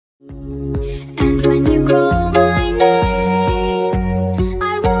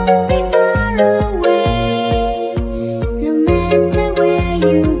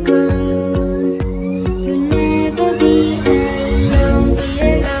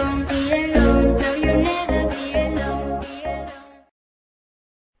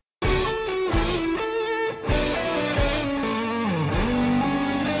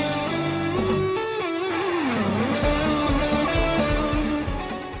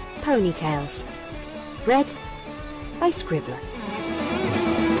Ponytails. Read by Scribbler.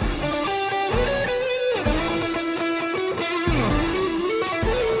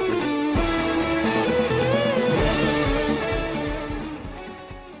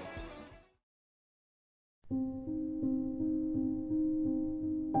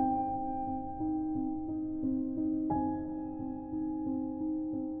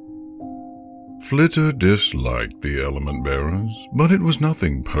 Flitter disliked the element bearers, but it was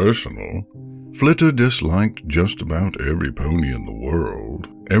nothing personal. Flitter disliked just about every pony in the world,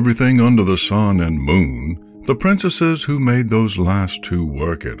 everything under the sun and moon, the princesses who made those last two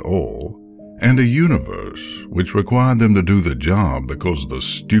work at all, and a universe which required them to do the job because the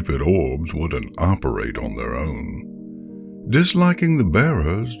stupid orbs wouldn't operate on their own. Disliking the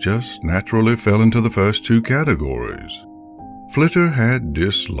bearers just naturally fell into the first two categories. Flitter had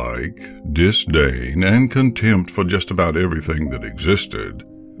dislike, disdain, and contempt for just about everything that existed,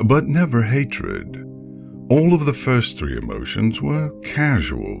 but never hatred. All of the first three emotions were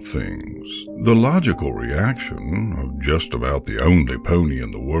casual things, the logical reaction of just about the only pony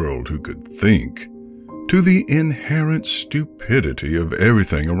in the world who could think, to the inherent stupidity of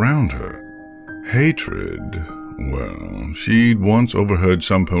everything around her. Hatred, well, she'd once overheard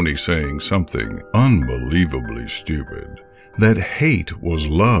some pony saying something unbelievably stupid, that hate was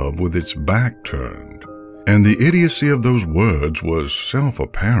love with its back turned, and the idiocy of those words was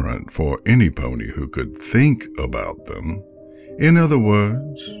self-apparent for any pony who could think about them. In other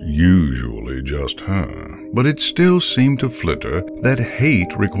words, usually just her, but it still seemed to Flitter that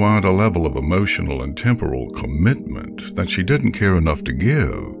hate required a level of emotional and temporal commitment that she didn't care enough to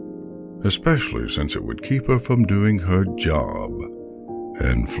give, especially since it would keep her from doing her job,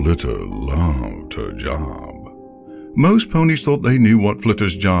 and Flitter loved her job. Most ponies thought they knew what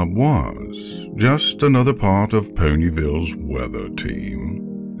Flitter's job was, just another part of Ponyville's weather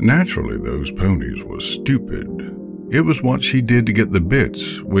team. Naturally, those ponies were stupid. It was what she did to get the bits,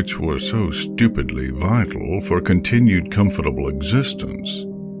 which were so stupidly vital for continued comfortable existence.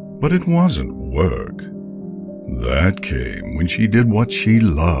 But it wasn't work. That came when she did what she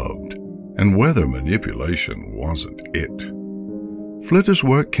loved, and weather manipulation wasn't it. Flitter's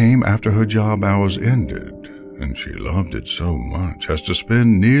work came after her job hours ended, and she loved it so much as to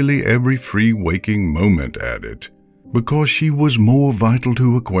spend nearly every free waking moment at it, because she was more vital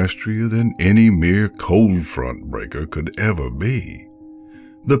to Equestria than any mere cold front breaker could ever be.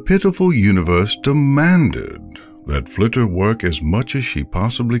 The pitiful universe demanded that Flitter work as much as she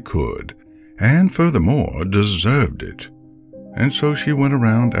possibly could, and furthermore deserved it, and so she went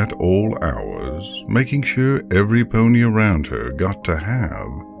around at all hours, making sure every pony around her got to have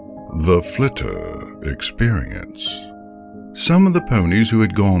the Flitter experience. Some of the ponies who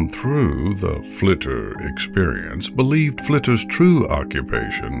had gone through the Flitter experience believed Flitter's true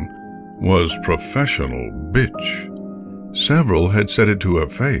occupation was professional bitch. Several had said it to her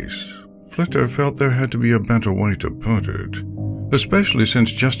face. Flitter felt there had to be a better way to put it, especially since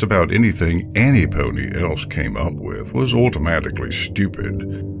just about anything any pony else came up with was automatically stupid,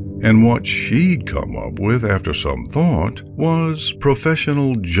 and what she'd come up with after some thought was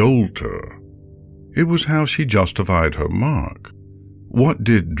professional jolter. It was how she justified her mark. What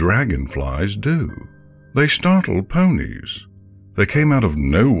did dragonflies do? They startled ponies. They came out of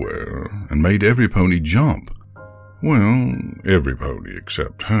nowhere and made every pony jump. Well, every pony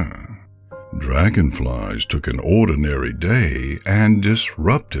except her. Dragonflies took an ordinary day and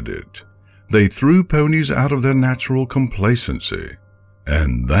disrupted it. They threw ponies out of their natural complacency.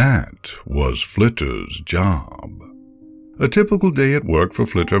 And that was Flitter's job. A typical day at work for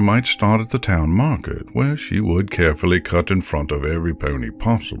Flitter might start at the town market, where she would carefully cut in front of every pony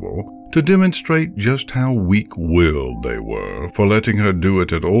possible to demonstrate just how weak-willed they were for letting her do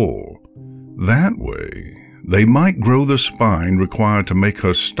it at all. That way, they might grow the spine required to make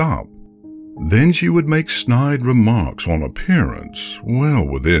her stop. Then she would make snide remarks on appearance, well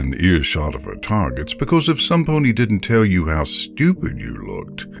within earshot of her targets, because if some pony didn't tell you how stupid you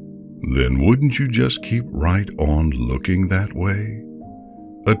looked, then wouldn't you just keep right on looking that way?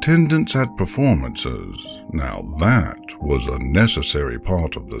 Attendance at performances, now that was a necessary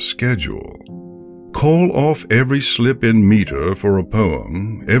part of the schedule. Call off every slip in meter for a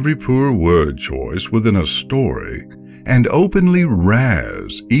poem, every poor word choice within a story, and openly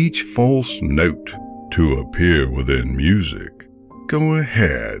razz each false note to appear within music. Go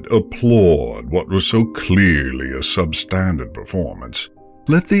ahead, applaud what was so clearly a substandard performance.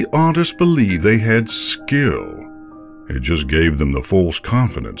 Let the artists believe they had skill. It just gave them the false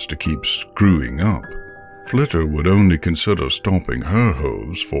confidence to keep screwing up. Flitter would only consider stomping her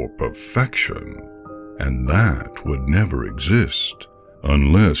hooves for perfection, and that would never exist.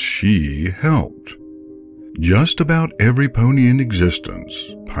 unless she helped. Just about every pony in existence,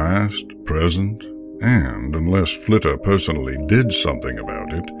 past, present, and, unless Flitter personally did something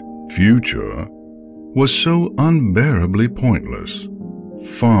about it, future, was so unbearably pointless.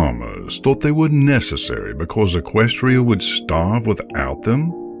 Farmers thought they were necessary because Equestria would starve without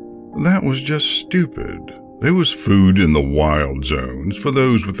them? That was just stupid. There was food in the wild zones for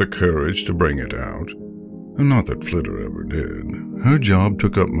those with the courage to bring it out. Not that Flitter ever did. Her job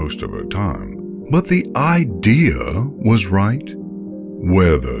took up most of her time. But the idea was right.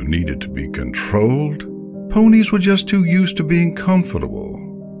 Weather needed to be controlled. Ponies were just too used to being comfortable.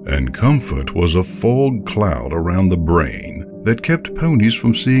 And comfort was a fog cloud around the brain that kept ponies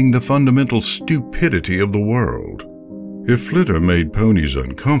from seeing the fundamental stupidity of the world. If Flitter made ponies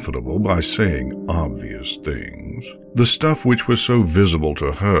uncomfortable by saying obvious things, the stuff which was so visible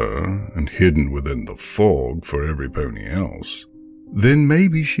to her and hidden within the fog for every pony else, then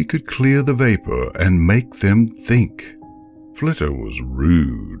maybe she could clear the vapor and make them think. Flitter was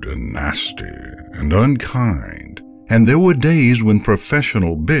rude and nasty and unkind, and there were days when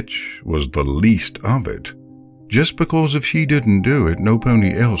professional bitch was the least of it, just because if she didn't do it, no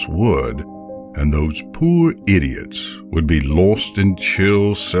pony else would, and those poor idiots would be lost in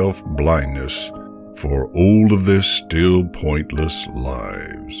chill self-blindness for all of their still pointless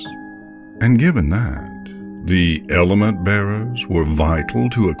lives. And given that, the element bearers were vital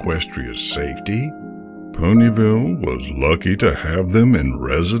to Equestria's safety. Ponyville was lucky to have them in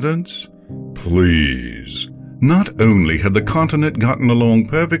residence. Please. Not only had the continent gotten along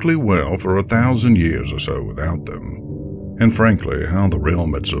perfectly well for 1,000 years or so without them, and frankly, how the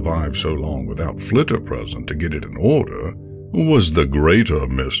realm had survived so long without Flitter present to get it in order was the greater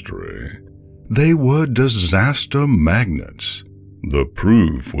mystery. They were disaster magnets. The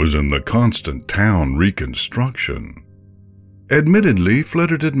proof was in the constant town reconstruction. Admittedly,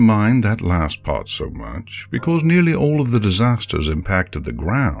 Flitter didn't mind that last part so much, because nearly all of the disasters impacted the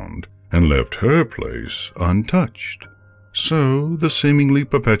ground and left her place untouched. So the seemingly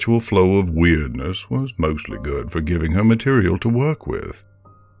perpetual flow of weirdness was mostly good for giving her material to work with.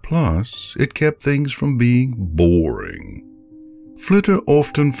 Plus, it kept things from being boring. Flitter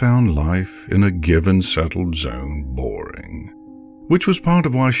often found life in a given settled zone boring, which was part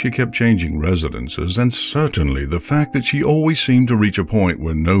of why she kept changing residences, and certainly the fact that she always seemed to reach a point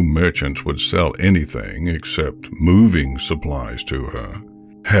where no merchants would sell anything except moving supplies to her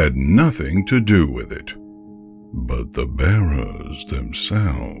had nothing to do with it. But the bearers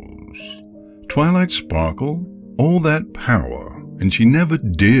themselves. Twilight Sparkle, all that power, and she never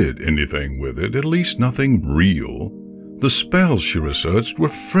did anything with it, at least nothing real. The spells she researched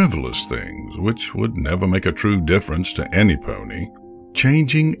were frivolous things, which would never make a true difference to any pony.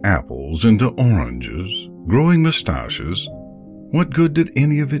 Changing apples into oranges, growing mustaches, what good did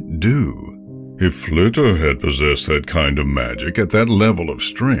any of it do? If Flitter had possessed that kind of magic at that level of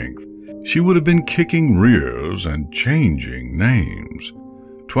strength, she would have been kicking rears and changing names.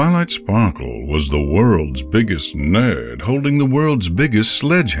 Twilight Sparkle was the world's biggest nerd holding the world's biggest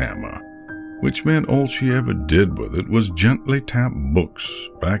sledgehammer, which meant all she ever did with it was gently tap books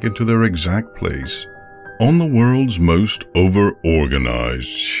back into their exact place on the world's most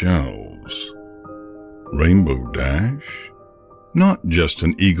over-organized shelves. Rainbow Dash? Not just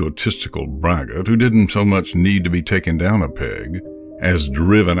an egotistical braggart who didn't so much need to be taken down a peg as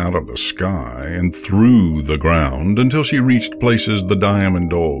driven out of the sky and through the ground until she reached places the Diamond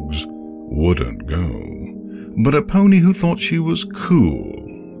Dogs wouldn't go, but a pony who thought she was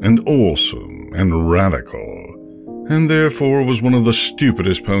cool and awesome and radical, and therefore was one of the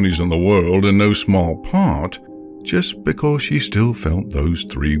stupidest ponies in the world in no small part just because she still felt those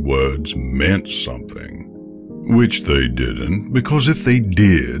 3 words meant something. Which they didn't, because if they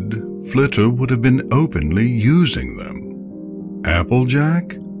did, Flitter would have been openly using them.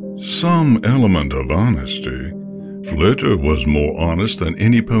 Applejack? Some element of honesty. Flitter was more honest than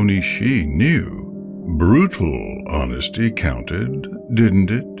any pony she knew. Brutal honesty counted, didn't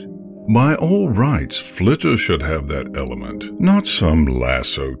it? By all rights, Flitter should have that element, not some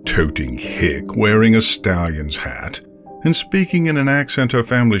lasso-toting hick wearing a stallion's hat and speaking in an accent her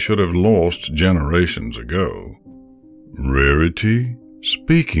family should have lost generations ago. Rarity?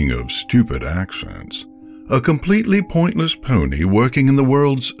 Speaking of stupid accents, a completely pointless pony working in the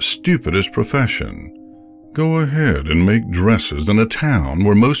world's stupidest profession. Go ahead and make dresses in a town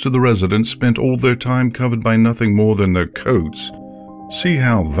where most of the residents spent all their time covered by nothing more than their coats. See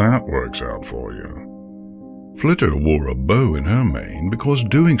how that works out for you. Flitter wore a bow in her mane because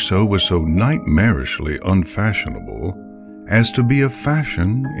doing so was so nightmarishly unfashionable as to be a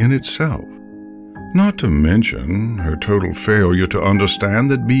fashion in itself. Not to mention her total failure to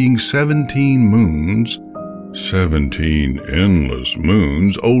understand that being 17 moons, 17 endless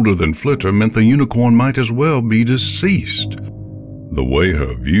moons older than Flitter meant the unicorn might as well be deceased. The way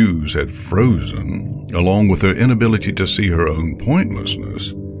her views had frozen, along with her inability to see her own pointlessness,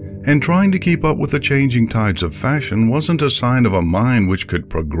 and trying to keep up with the changing tides of fashion wasn't a sign of a mind which could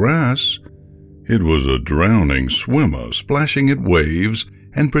progress. It was a drowning swimmer splashing at waves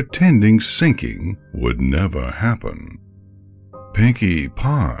and pretending sinking would never happen. Pinkie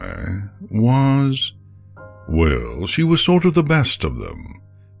Pie was... well, she was sort of the best of them.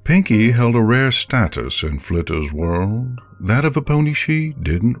 Pinkie held a rare status in Flitter's world, that of a pony she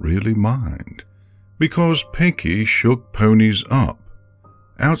didn't really mind, because Pinkie shook ponies up.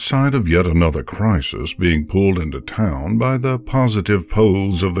 Outside of yet another crisis being pulled into town by the positive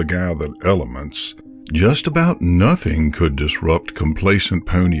poles of the gathered elements, just about nothing could disrupt complacent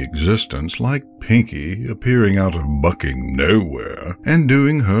pony existence like Pinkie appearing out of bucking nowhere and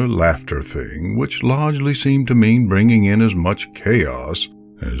doing her laughter thing, which largely seemed to mean bringing in as much chaos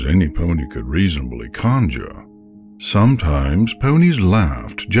as any pony could reasonably conjure. Sometimes ponies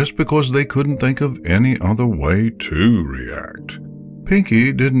laughed just because they couldn't think of any other way to react.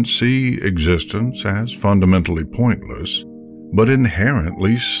 Pinkie didn't see existence as fundamentally pointless, but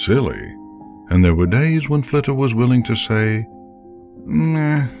inherently silly, and there were days when Flitter was willing to say,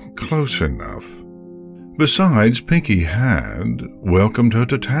 close enough. Besides, Pinkie had welcomed her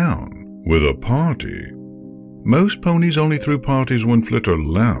to town with a party. Most ponies only threw parties when Flitter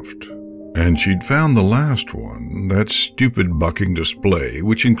left, and she'd found the last one, that stupid bucking display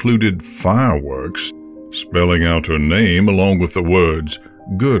which included fireworks, spelling out her name along with the words,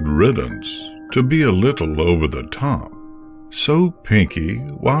 "Good riddance," to be a little over the top. So Pinkie,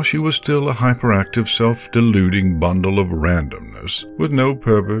 while she was still a hyperactive, self-deluding bundle of randomness, with no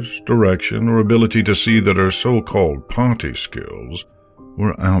purpose, direction, or ability to see that her so-called party skills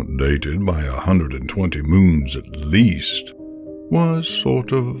were outdated by 120 moons at least, was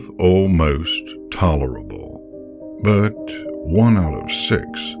sort of almost tolerable. But 1 out of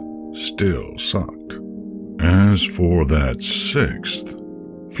 6 still sucked. As for that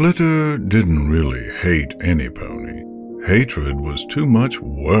 6th, Flitter didn't really hate any pony. Hatred was too much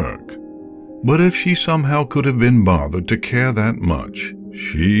work. But if she somehow could have been bothered to care that much,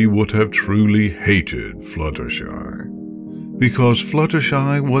 she would have truly hated Fluttershy. Because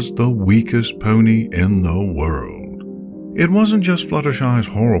Fluttershy was the weakest pony in the world. It wasn't just Fluttershy's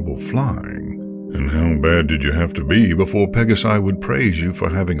horrible flying. And how bad did you have to be before Pegasi would praise you for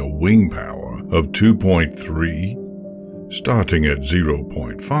having a wing power of 2.3? Starting at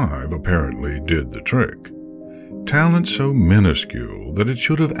 0.5 apparently did the trick. Talent so minuscule that it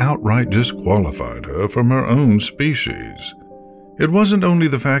should have outright disqualified her from her own species. It wasn't only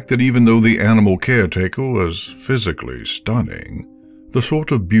the fact that even though the animal caretaker was physically stunning, the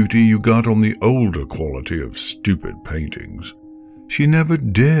sort of beauty you got on the older quality of stupid paintings, she never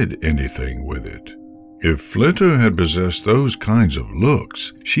did anything with it. If Flitter had possessed those kinds of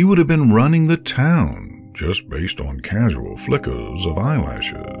looks, she would have been running the town, just based on casual flickers of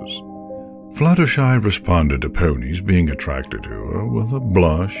eyelashes. Fluttershy responded to ponies being attracted to her with a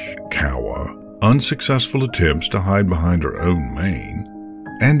blush, cower, unsuccessful attempts to hide behind her own mane,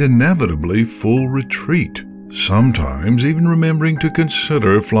 and inevitably full retreat, sometimes even remembering to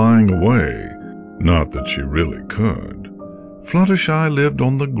consider flying away. Not that she really could. Fluttershy lived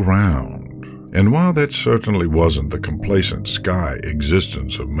on the ground, and while that certainly wasn't the complacent sky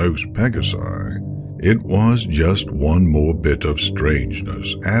existence of most Pegasi, it was just one more bit of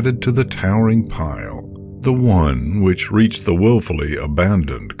strangeness added to the towering pile, the one which reached the willfully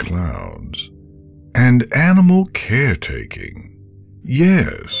abandoned clouds. And animal caretaking.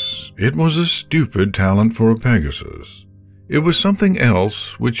 Yes, it was a stupid talent for a Pegasus. It was something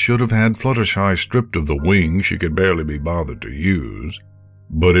else which should have had Fluttershy stripped of the wing she could barely be bothered to use,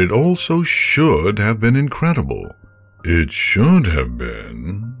 but it also should have been incredible. It should have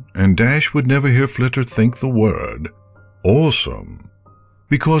been, and Dash would never hear Flitter think the word, awesome,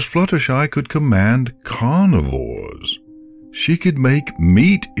 because Fluttershy could command carnivores. She could make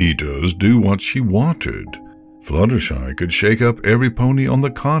meat-eaters do what she wanted. Fluttershy could shake up every pony on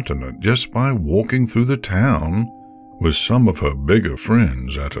the continent just by walking through the town with some of her bigger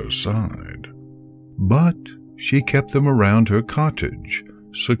friends at her side. But she kept them around her cottage,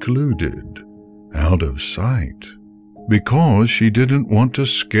 secluded, out of sight, because she didn't want to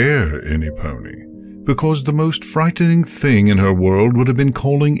scare any pony, because the most frightening thing in her world would have been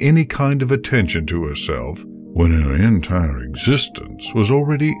calling any kind of attention to herself when her entire existence was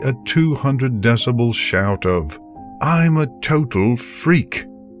already a 200 decibel shout of, "I'm a total freak."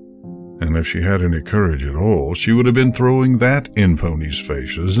 and if she had any courage at all, she would have been throwing that in ponies'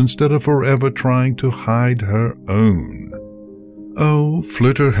 faces instead of forever trying to hide her own. Oh,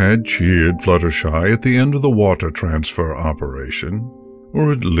 Flitter had cheered Fluttershy at the end of the water transfer operation,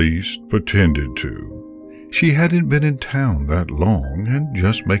 or at least pretended to. She hadn't been in town that long, and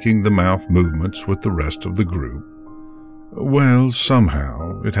just making the mouth movements with the rest of the group. Well,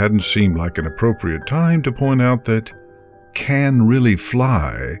 somehow, it hadn't seemed like an appropriate time to point out that "can really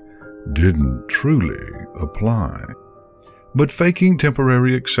fly" didn't truly apply. But faking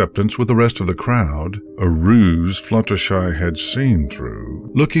temporary acceptance with the rest of the crowd, a ruse Fluttershy had seen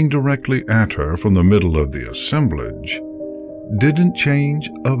through, looking directly at her from the middle of the assemblage, didn't change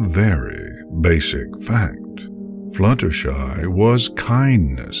a very basic fact. Fluttershy was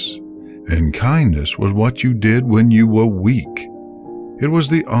kindness, and kindness was what you did when you were weak. It was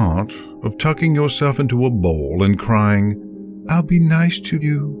the art of tucking yourself into a bowl and crying, "I'll be nice to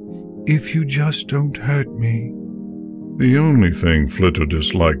you if you just don't hurt me." The only thing Flitter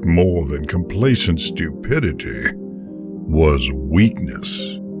disliked more than complacent stupidity was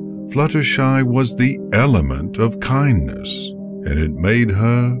weakness. Fluttershy was the element of kindness, and it made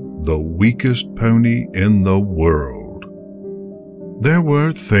her the weakest pony in the world. There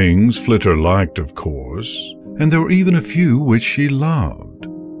were things Flitter liked, of course, and there were even a few which she loved.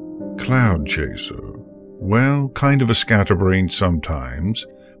 Cloud Chaser, well, kind of a scatterbrain sometimes,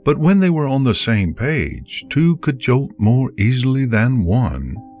 but when they were on the same page, two could jolt more easily than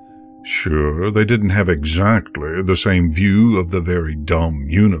one. Sure, they didn't have exactly the same view of the very dumb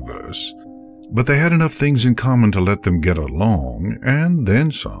universe, but they had enough things in common to let them get along, and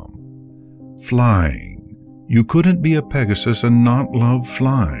then some. Flying. You couldn't be a Pegasus and not love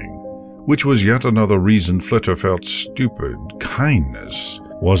flying, which was yet another reason Flitter felt stupid kindness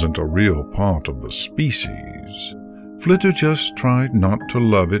wasn't a real part of the species. Flitter just tried not to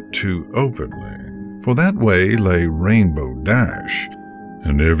love it too openly, for that way lay Rainbow Dash,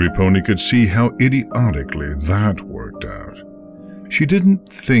 and every pony could see how idiotically that worked out. She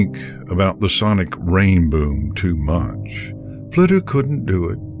didn't think about the sonic rain boom too much. Flitter couldn't do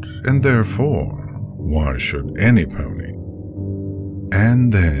it, and therefore, why should any pony?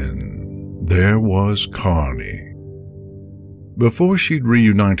 And then there was Carney. Before she'd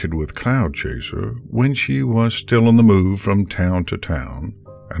reunited with Cloud Chaser, when she was still on the move from town to town,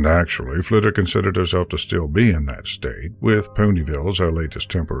 and actually Flitter considered herself to still be in that state, with Ponyville as her latest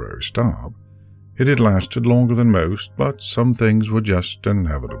temporary stop. It had lasted longer than most, but some things were just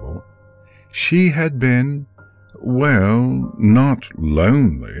inevitable. She had been, well, not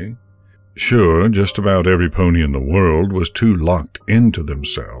lonely. Sure, just about every pony in the world was too locked into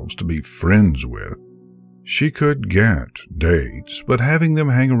themselves to be friends with. She could get dates, but having them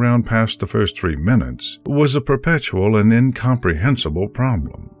hang around past the first 3 minutes was a perpetual and incomprehensible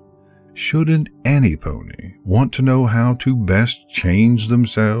problem. Shouldn't any pony want to know how to best change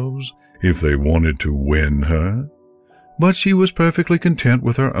themselves if they wanted to win her? But she was perfectly content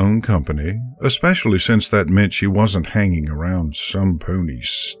with her own company, especially since that meant she wasn't hanging around some pony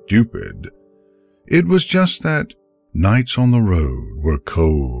stupid. It was just that nights on the road were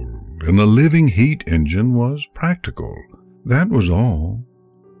cold, and the living heat engine was practical. That was all.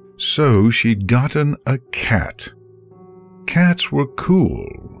 So she'd gotten a cat. Cats were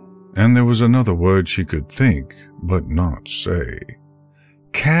cool, and there was another word she could think but not say.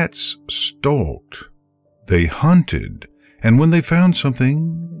 Cats stalked. They hunted, and when they found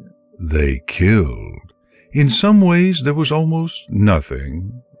something, they killed. In some ways there was almost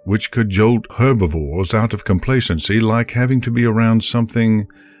nothing which could jolt herbivores out of complacency like having to be around something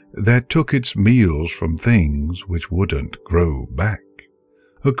that took its meals from things which wouldn't grow back.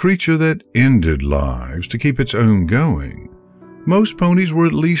 A creature that ended lives to keep its own going. Most ponies were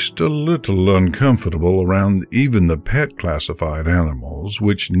at least a little uncomfortable around even the pet-classified animals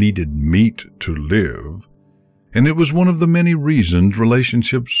which needed meat to live, and it was one of the many reasons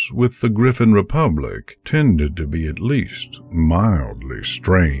relationships with the Griffin Republic tended to be at least mildly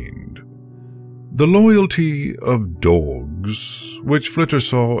strained. The loyalty of dogs, which Flitter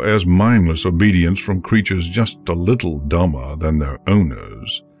saw as mindless obedience from creatures just a little dumber than their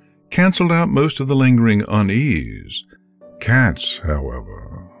owners, canceled out most of the lingering unease. Cats,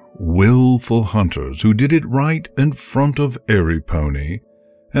 however, willful hunters who did it right in front of every pony,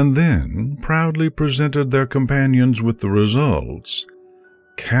 and then proudly presented their companions with the results.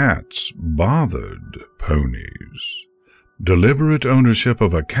 Cats bothered ponies. Deliberate ownership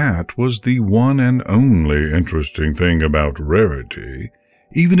of a cat was the one and only interesting thing about Rarity,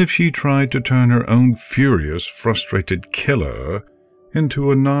 even if she tried to turn her own furious, frustrated killer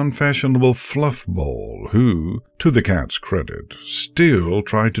into a non-fashionable fluff ball who, to the cat's credit, still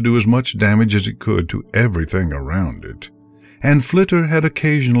tried to do as much damage as it could to everything around it. And Flitter had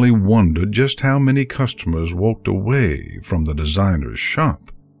occasionally wondered just how many customers walked away from the designer's shop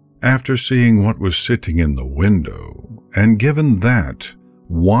after seeing what was sitting in the window, and given that,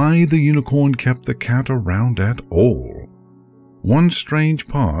 why the unicorn kept the cat around at all. One strange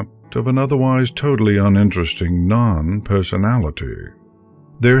part of an otherwise totally uninteresting non-personality.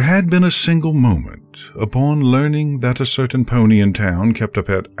 There had been a single moment, upon learning that a certain pony in town kept a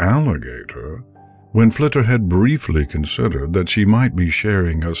pet alligator, when Flitter had briefly considered that she might be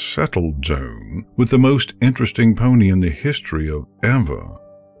sharing a settled zone with the most interesting pony in the history of ever.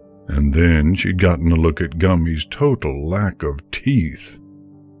 And then she'd gotten a look at Gummy's total lack of teeth.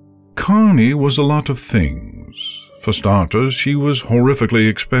 Connie was a lot of things. For starters, she was horrifically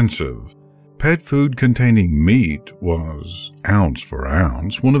expensive. Pet food containing meat was, ounce for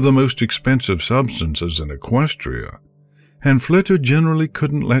ounce, one of the most expensive substances in Equestria, and Flitter generally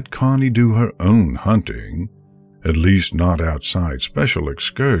couldn't let Connie do her own hunting, at least not outside special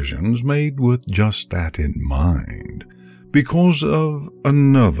excursions made with just that in mind, because of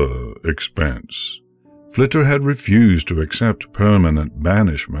another expense. Flitter had refused to accept permanent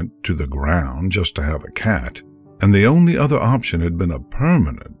banishment to the ground just to have a cat, and the only other option had been a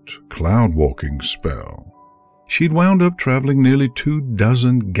permanent cloud-walking spell. She'd wound up traveling nearly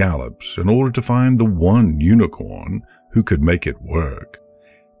 24 gallops in order to find the one unicorn who could make it work,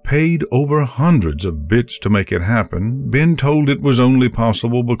 paid over hundreds of bits to make it happen, been told it was only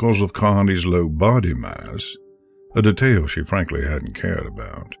possible because of Connie's low body mass, a detail she frankly hadn't cared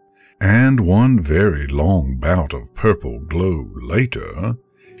about, and one very long bout of purple glow later,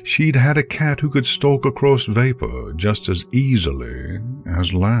 she'd had a cat who could stalk across vapor just as easily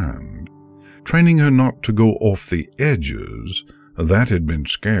as land. Training her not to go off the edges, that had been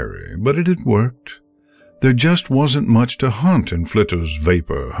scary, but it had worked. There just wasn't much to hunt in Flitter's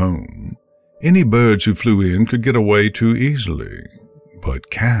vapor home. Any birds who flew in could get away too easily, but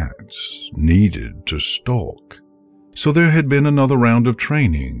cats needed to stalk. So there had been another round of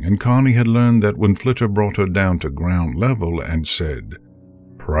training, and Connie had learned that when Flitter brought her down to ground level and said,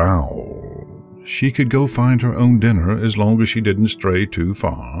 "Prowl," she could go find her own dinner as long as she didn't stray too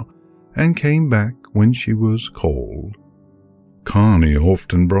far, and came back when she was called. Connie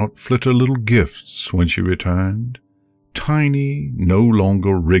often brought Flitter little gifts when she returned, tiny, no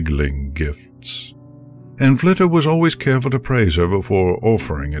longer wriggling gifts, and Flitter was always careful to praise her before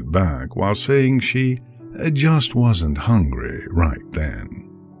offering it back, while saying she just wasn't hungry right then.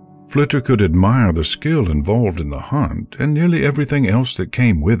 Flitter could admire the skill involved in the hunt and nearly everything else that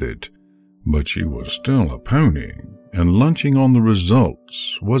came with it, but she was still a pony, and lunching on the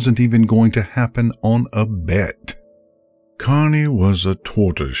results wasn't even going to happen on a bet. Connie was a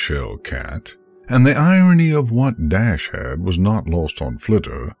tortoiseshell cat, and the irony of what Dash had was not lost on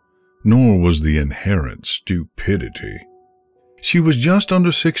Flitter, nor was the inherent stupidity. She was just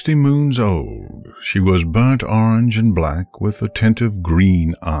under 60 moons old. She was burnt orange and black with attentive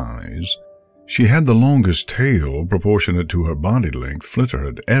green eyes. She had the longest tail proportionate to her body length Flitter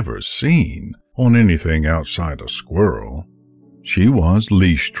had ever seen on anything outside a squirrel. She was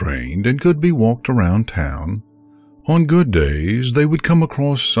leash-trained and could be walked around town. On good days, they would come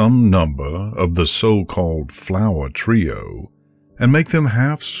across some number of the so-called flower trio and make them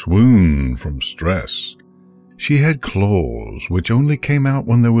half swoon from stress. She had claws which only came out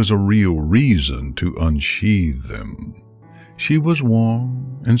when there was a real reason to unsheathe them. She was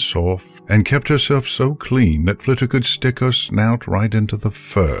warm and soft and kept herself so clean that Flitter could stick her snout right into the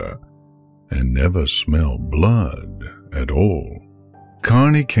fur and never smell blood at all.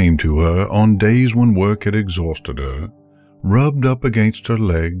 Connie came to her on days when work had exhausted her, rubbed up against her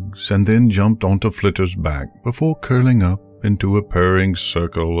legs, and then jumped onto Flitter's back before curling up into a purring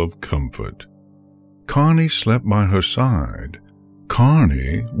circle of comfort. Connie slept by her side.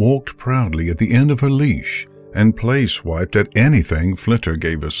 Connie walked proudly at the end of her leash and play-swiped at anything Flitter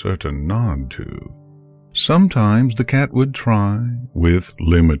gave a certain nod to. Sometimes the cat would try, with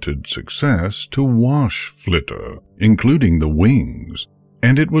limited success, to wash Flitter, including the wings,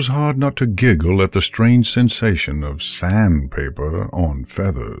 and it was hard not to giggle at the strange sensation of sandpaper on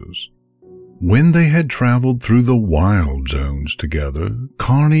feathers. When they had traveled through the wild zones together,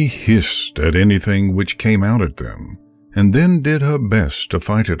 Connie hissed at anything which came out at them, and then did her best to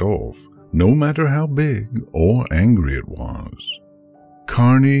fight it off, no matter how big or angry it was.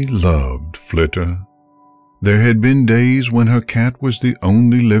 Connie loved Flitter. There had been days when her cat was the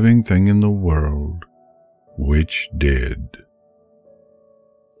only living thing in the world, which did.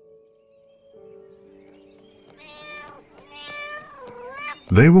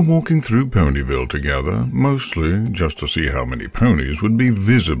 They were walking through Ponyville together, mostly just to see how many ponies would be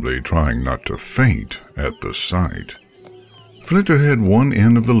visibly trying not to faint at the sight. Flitter had one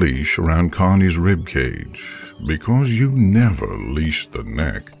end of the leash around Connie's ribcage. Because you never leash the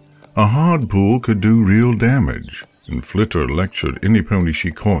neck, a hard pull could do real damage, and Flitter lectured any pony she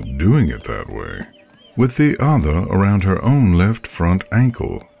caught doing it that way, with the other around her own left front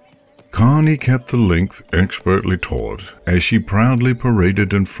ankle. Connie kept the length expertly taut as she proudly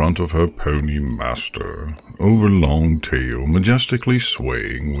paraded in front of her pony master, over long tail majestically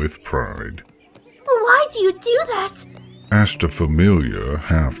swaying with pride. Why do you do that? Asked a familiar,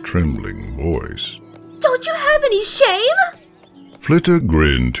 half-trembling voice. Don't you have any shame? Flitter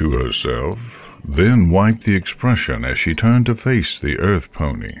grinned to herself, then wiped the expression as she turned to face the Earth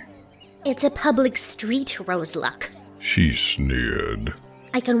Pony. It's a public street, Roseluck. She sneered.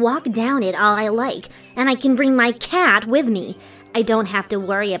 I can walk down it all I like, and I can bring my cat with me. I don't have to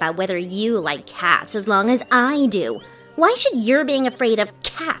worry about whether you like cats as long as I do. Why should your being afraid of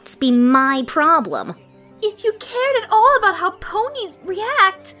cats be my problem? If you cared at all about how ponies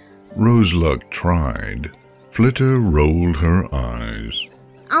react... Roseluck tried. Flitter rolled her eyes.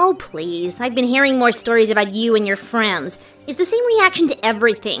 Oh, please. I've been hearing more stories about you and your friends. It's the same reaction to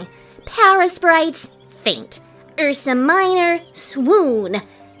everything. Parasprites, faint. Ursa Minor, swoon.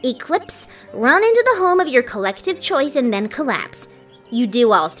 Eclipse, run into the home of your collective choice and then collapse. You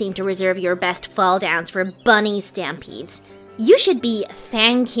do all seem to reserve your best fall downs for bunny stampedes. You should be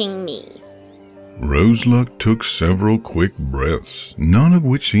thanking me. Roseluck took several quick breaths, none of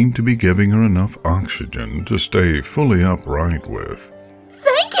which seemed to be giving her enough oxygen to stay fully upright with.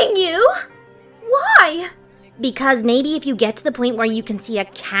 Thanking you? Why? Because maybe if you get to the point where you can see a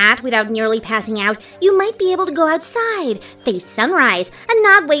cat without nearly passing out, you might be able to go outside, face sunrise, and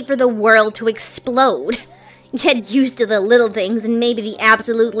not wait for the world to explode. Get used to the little things and maybe the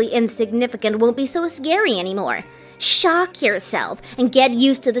absolutely insignificant won't be so scary anymore. Shock yourself and get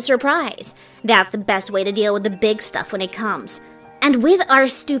used to the surprise. That's the best way to deal with the big stuff when it comes. And with our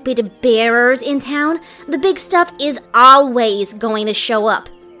stupid bearers in town, the big stuff is always going to show up.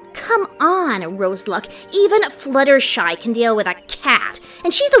 Come on, Roseluck. Even Fluttershy can deal with a cat,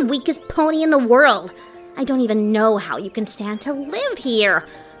 and she's the weakest pony in the world. I don't even know how you can stand to live here.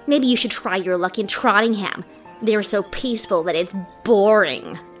 Maybe you should try your luck in Trottingham. They're so peaceful that it's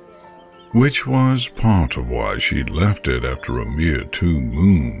boring. Which was part of why she'd left it after a mere 2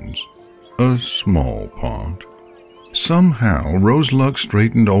 moons. A small part. Somehow, Roseluck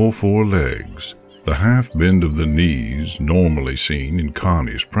straightened all 4 legs. The half-bend of the knees, normally seen in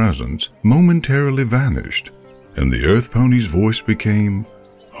Connie's presence, momentarily vanished, and the Earth Pony's voice became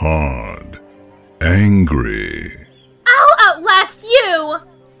hard, angry. I'll outlast you!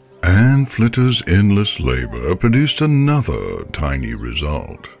 And Flitter's endless labor produced another tiny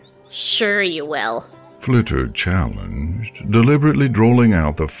result. Sure you will. Flitter challenged, deliberately drawling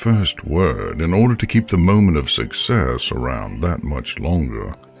out the first word in order to keep the moment of success around that much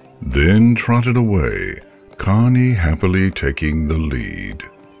longer. Then trotted away, Connie happily taking the lead.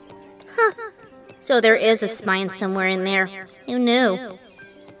 So there is a spine somewhere in there. Who knew?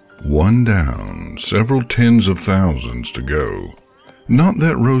 1 down, several tens of thousands to go. Not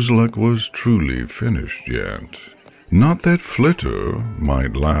that Roseluck was truly finished yet. Not that Flitter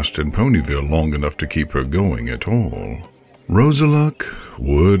might last in Ponyville long enough to keep her going at all. Roseluck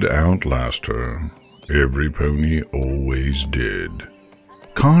would outlast her. Every pony always did.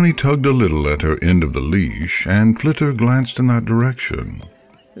 Connie tugged a little at her end of the leash, and Flitter glanced in that direction.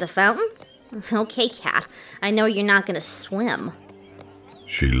 The fountain? Okay, cat. I know you're not going to swim.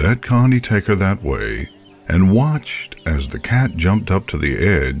 She let Connie take her that way, and watched as the cat jumped up to the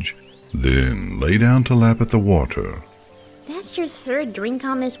edge, then lay down to lap at the water. That's your 3rd drink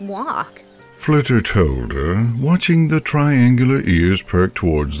on this walk. Flitter told her, watching the triangular ears perk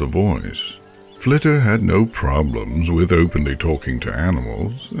towards the voice. Flitter had no problems with openly talking to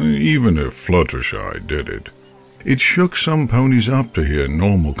animals, even if Fluttershy did it. It shook some ponies up to hear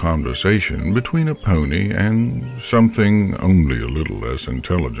normal conversation between a pony and something only a little less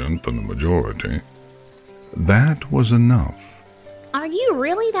intelligent than the majority. That was enough. Are you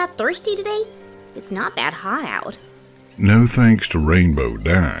really that thirsty today? It's not that hot out. No thanks to Rainbow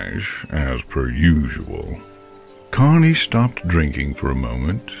Dash, as per usual. Connie stopped drinking for a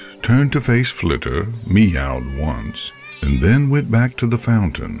moment, turned to face Flitter, meowed once, and then went back to the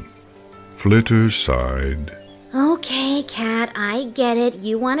fountain. Flitter sighed. Okay, cat, I get it.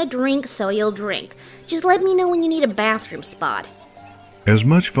 You want a drink, so you'll drink. Just let me know when you need a bathroom spot. As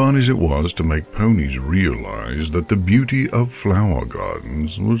much fun as it was to make ponies realize that the beauty of flower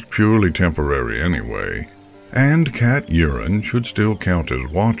gardens was purely temporary anyway, And cat urine should still count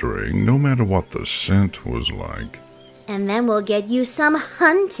as watering, no matter what the scent was like. And then we'll get you some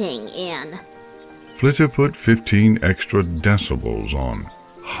hunting in. Flitter put 15 extra decibels on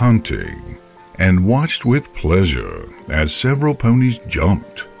hunting and watched with pleasure as several ponies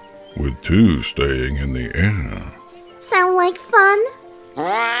jumped, with 2 staying in the air. Sound like fun?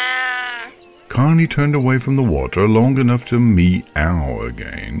 Connie turned away from the water long enough to meow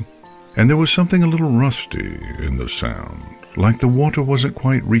again, and there was something a little rusty in the sound, like the water wasn't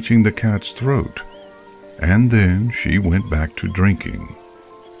quite reaching the cat's throat. And then she went back to drinking.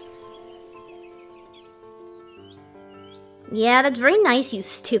 Yeah, that's very nice, you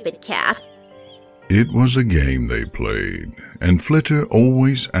stupid cat. It was a game they played, and Flitter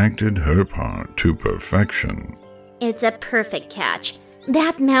always acted her part to perfection. It's a perfect catch.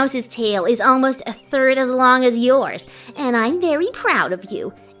 That mouse's tail is almost a third as long as yours, and I'm very proud of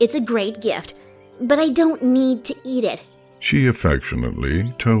you. It's a great gift, but I don't need to eat it. She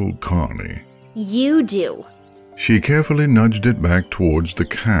affectionately told Connie. You do. She carefully nudged it back towards the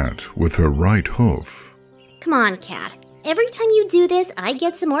cat with her right hoof. Come on, cat. Every time you do this, I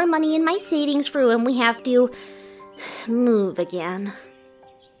get some more money in my savings for when we have to move again.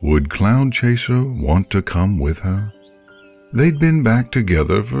 Would Cloud Chaser want to come with her? They'd been back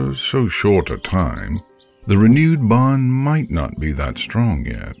together for so short a time, the renewed bond might not be that strong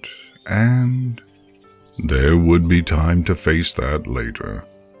yet, and there would be time to face that later.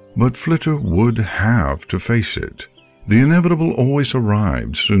 But Flitter would have to face it. The inevitable always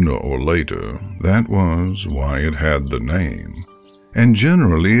arrived sooner or later. That was why it had the name. And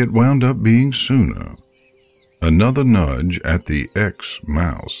generally it wound up being sooner. Another nudge at the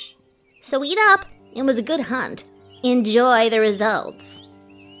ex-mouse. So eat up. It was a good hunt. Enjoy the results.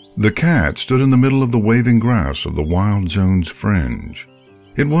 The cat stood in the middle of the waving grass of the wild zone's fringe.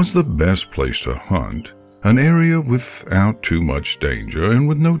 It was the best place to hunt, an area without too much danger and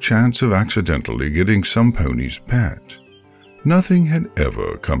with no chance of accidentally getting some pony's pet. Nothing had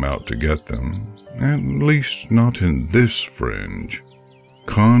ever come out to get them, at least not in this fringe.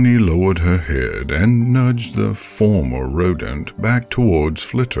 Connie lowered her head and nudged the former rodent back towards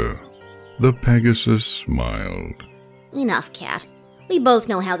Flitter. The Pegasus smiled. Enough, cat. We both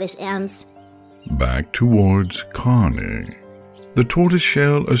know how this ends. Back towards Connie. The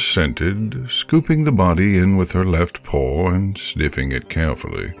tortoiseshell assented, scooping the body in with her left paw and sniffing it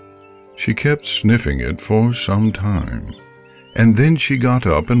carefully. She kept sniffing it for some time, and then she got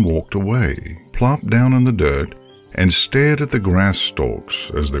up and walked away, plopped down in the dirt, and stared at the grass stalks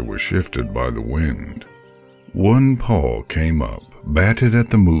as they were shifted by the wind. One paw came up, batted at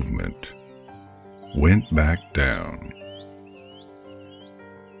the movement, went back down.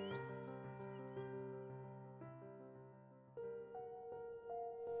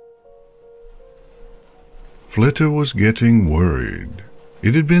 Flitter was getting worried.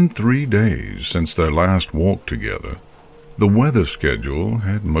 It had been 3 days since their last walk together. The weather schedule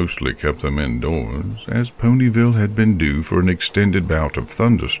had mostly kept them indoors, as Ponyville had been due for an extended bout of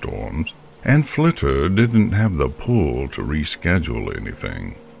thunderstorms, and Flitter didn't have the pull to reschedule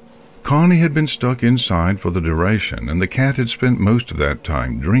anything. Connie had been stuck inside for the duration, and the cat had spent most of that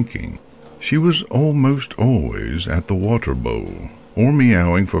time drinking. She was almost always at the water bowl, or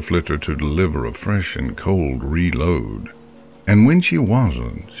meowing for Flitter to deliver a fresh and cold reload. And when she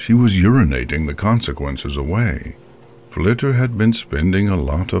wasn't, she was urinating the consequences away. Flitter had been spending a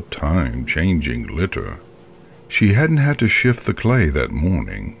lot of time changing litter. She hadn't had to shift the clay that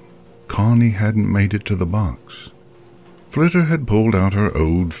morning. Connie hadn't made it to the box. Flitter had pulled out her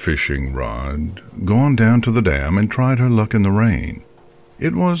old fishing rod, gone down to the dam, and tried her luck in the rain.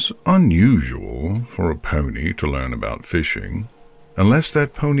 It was unusual for a pony to learn about fishing, unless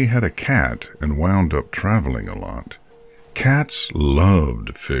that pony had a cat and wound up traveling a lot. Cats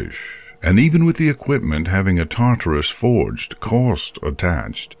loved fish, and even with the equipment having a Tartarus forged cost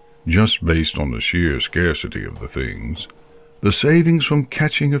attached, just based on the sheer scarcity of the things, the savings from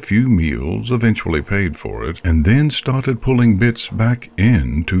catching a few meals eventually paid for it, and then started pulling bits back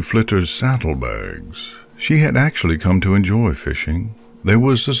into Flitter's saddlebags. She had actually come to enjoy fishing. There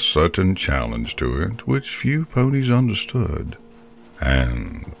was a certain challenge to it, which few ponies understood.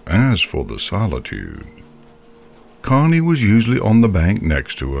 And as for the solitude, Connie was usually on the bank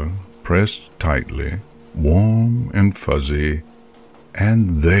next to her, pressed tightly, warm and fuzzy,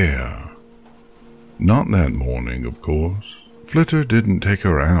 and there. Not that morning, of course. Flitter didn't take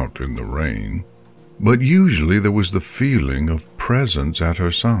her out in the rain, but usually there was the feeling of presence at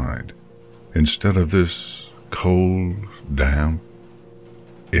her side, instead of this cold, damp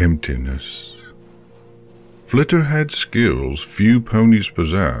emptiness. Flitter had skills few ponies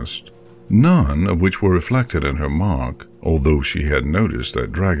possessed. none of which were reflected in her mark, although she had noticed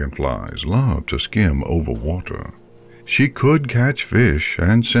that dragonflies love to skim over water. She could catch fish,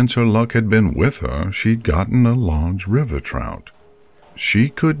 and since her luck had been with her, she'd gotten a large river trout. She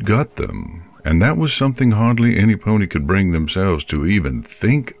could gut them, and that was something hardly any pony could bring themselves to even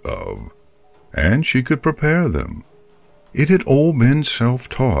think of. And she could prepare them. It had all been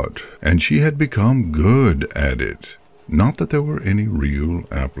self-taught, and she had become good at it. Not that there were any real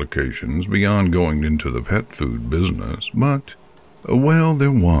applications beyond going into the pet food business, but, well,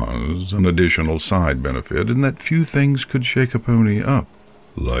 there was an additional side benefit in that few things could shake a pony up,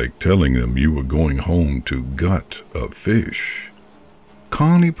 like telling them you were going home to gut a fish.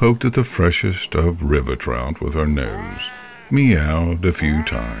 Connie poked at the freshest of river trout with her nose, meowed a few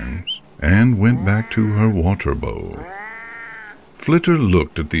times, and went back to her water bowl. Flitter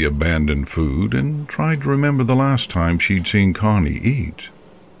looked at the abandoned food and tried to remember the last time she'd seen Connie eat.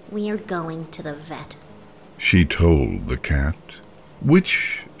 "We're going to the vet," she told the cat,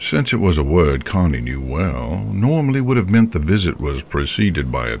 which, since it was a word Connie knew well, normally would have meant the visit was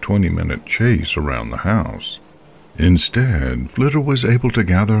preceded by a 20-minute chase around the house. Instead, Flitter was able to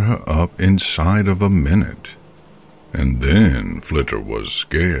gather her up inside of a minute. And then Flitter was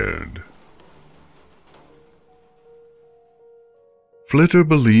scared. Flitter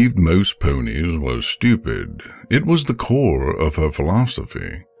believed most ponies were stupid. It was the core of her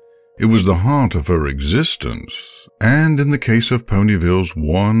philosophy. It was the heart of her existence, and in the case of Ponyville's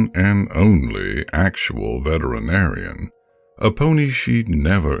one and only actual veterinarian, a pony she'd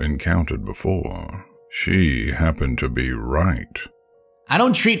never encountered before, she happened to be right. "I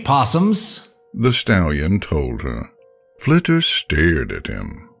don't treat possums," the stallion told her. Flitter stared at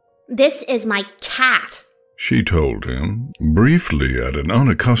him. "This is my cat," she told him, briefly at an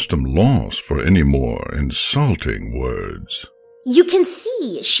unaccustomed loss for any more insulting words. "You can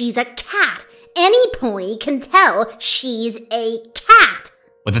see she's a cat. Any pony can tell she's a cat."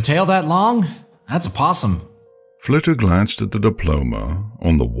 "With a tail that long? That's a possum." Flitter glanced at the diploma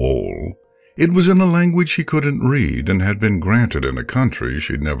on the wall. It was in a language she couldn't read and had been granted in a country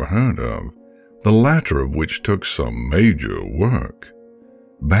she'd never heard of, the latter of which took some major work.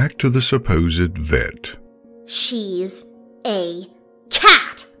 Back to the supposed vet. "She's a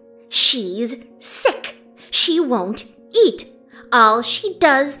cat. She's sick. She won't eat. All she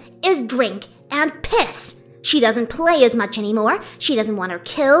does is drink and piss. She doesn't play as much anymore. She doesn't want her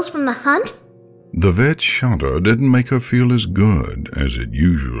kills from the hunt." The vet's shudder didn't make her feel as good as it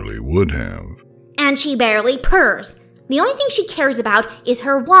usually would have. "And she barely purrs. The only thing she cares about is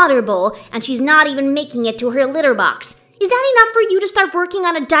her water bowl, and she's not even making it to her litter box. Is that enough for you to start working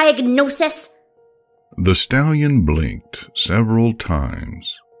on a diagnosis?" The stallion blinked several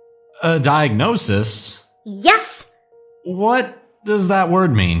times. "A diagnosis? "Yes." What does that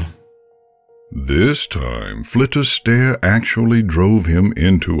word mean?" This time, Flitter's stare actually drove him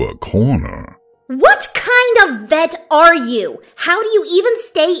into a corner. "What kind of vet are you? How do you even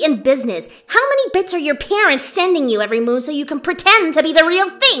stay in business? How many bits are your parents sending you every move so you can pretend to be the real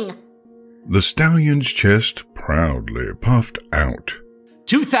thing?" The stallion's chest proudly puffed out.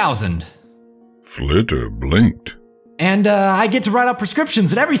 2,000. Flitter blinked. "And I get to write out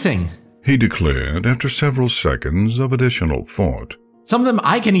prescriptions and everything," he declared after several seconds of additional thought. "Some of them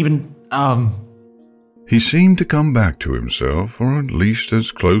I can even, He seemed to come back to himself, or at least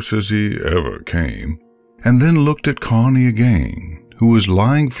as close as he ever came, and then looked at Connie again, who was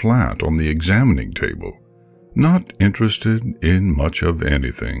lying flat on the examining table, not interested in much of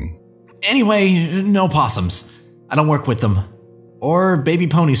anything. Anyway, no possums. I don't work with them. Or baby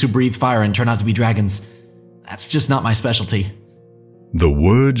ponies who breathe fire and turn out to be dragons. That's just not my specialty." The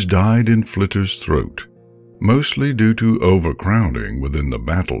words died in Flitter's throat, mostly due to overcrowding within the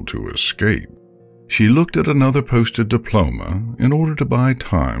battle to escape. She looked at another posted diploma in order to buy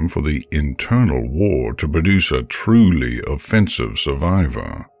time for the internal war to produce a truly offensive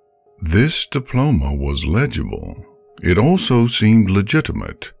survivor. This diploma was legible. It also seemed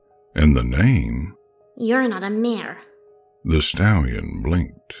legitimate, and the name... "You're not a mare." The stallion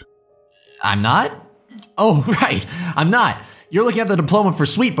blinked. "I'm not? Oh, right, I'm not. You're looking at the diploma for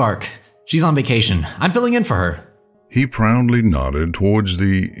Sweetbark. She's on vacation. I'm filling in for her." He proudly nodded towards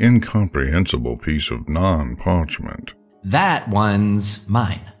the incomprehensible piece of non-parchment. "That one's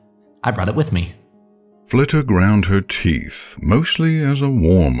mine. I brought it with me." Flitter ground her teeth, mostly as a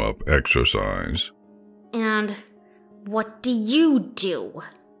warm-up exercise. "And what do you do?"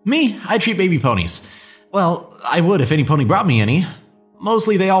 Me? I treat baby ponies. Well, I would if any pony brought me any.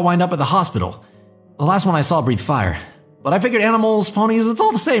 Mostly they all wind up at the hospital. The last one I saw breathed fire. But I figured animals, ponies, it's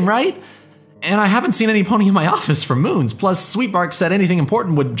all the same, right? And I haven't seen any pony in my office for moons. Plus, Sweetbark said anything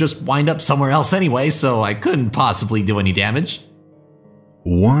important would just wind up somewhere else anyway, so I couldn't possibly do any damage.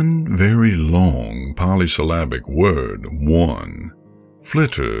 One very long polysyllabic word, one.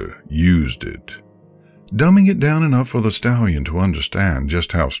 Flitter used it. Dumbing it down enough for the stallion to understand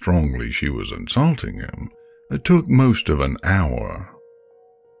just how strongly she was insulting him, it took most of an hour.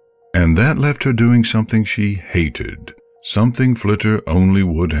 And that left her doing something she hated, something Flitter only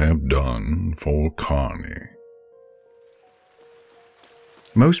would have done for Connie.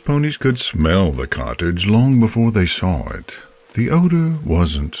 Most ponies could smell the cottage long before they saw it. The odor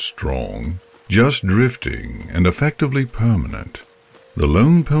wasn't strong, just drifting and effectively permanent. The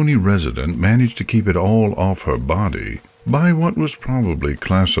lone pony resident managed to keep it all off her body by what was probably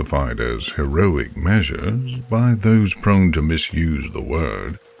classified as heroic measures by those prone to misuse the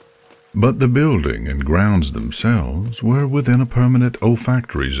word. But the building and grounds themselves were within a permanent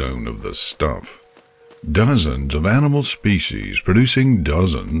olfactory zone of the stuff. Dozens of animal species producing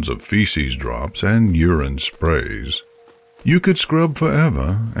dozens of feces drops and urine sprays. You could scrub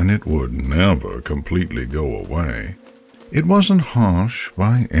forever, and it would never completely go away. It wasn't harsh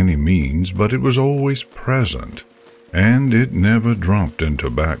by any means, but it was always present, and it never dropped into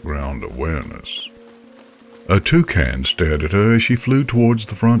background awareness. A toucan stared at her as she flew towards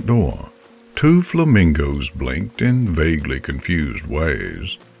the front door. 2 flamingos blinked in vaguely confused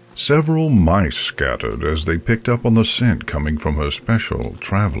ways. Several mice scattered as they picked up on the scent coming from her special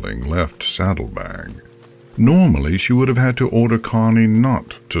traveling left saddlebag. Normally, she would have had to order Connie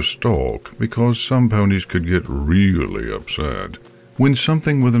not to stalk, because some ponies could get really upset when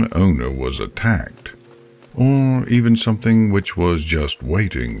something with an owner was attacked, or even something which was just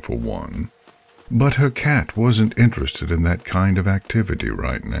waiting for one. But her cat wasn't interested in that kind of activity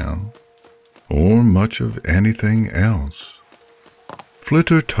right now, or much of anything else.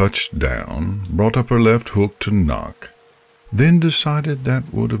 Flitter touched down, brought up her left hook to knock, then decided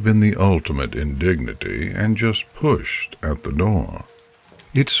that would have been the ultimate indignity and just pushed at the door.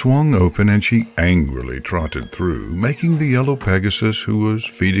 It swung open and she angrily trotted through, making the yellow Pegasus who was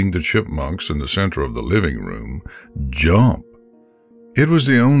feeding the chipmunks in the center of the living room jump. It was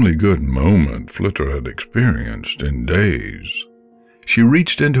the only good moment Flitter had experienced in days. She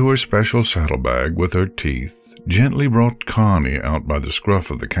reached into her special saddlebag with her teeth, gently brought Connie out by the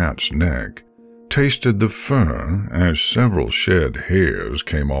scruff of the cat's neck, tasted the fur as several shed hairs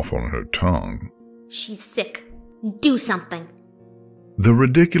came off on her tongue. She's sick. Do something. The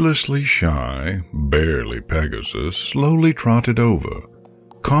ridiculously shy, barely Pegasus slowly trotted over.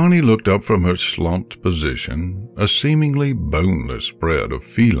 Connie looked up from her slumped position, a seemingly boneless spread of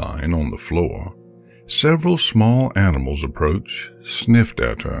feline on the floor. Several small animals approached, sniffed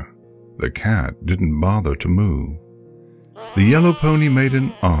at her. The cat didn't bother to move. The yellow pony made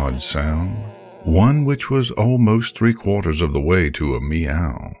an odd sound, one which was almost 3/4 of the way to a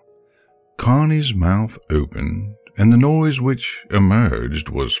meow. Connie's mouth opened, and the noise which emerged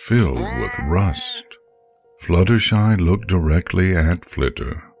was filled with rust. Fluttershy looked directly at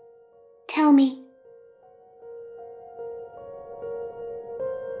Flitter. Tell me.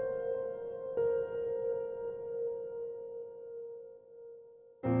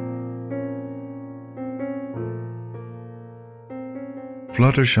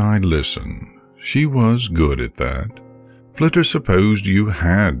 Fluttershy listened. She was good at that. Flitter supposed you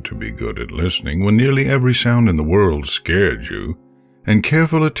had to be good at listening when nearly every sound in the world scared you, and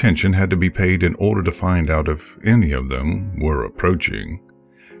careful attention had to be paid in order to find out if any of them were approaching.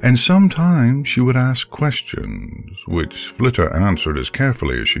 And sometimes she would ask questions, which Flitter answered as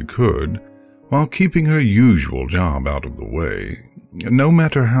carefully as she could, while keeping her usual job out of the way, no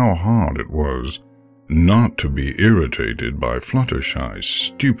matter how hard it was not to be irritated by Fluttershy's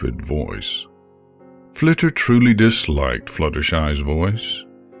stupid voice. Flitter truly disliked Fluttershy's voice.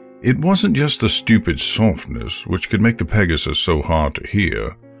 It wasn't just the stupid softness which could make the Pegasus so hard to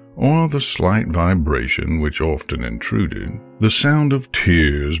hear, or the slight vibration which often intruded, the sound of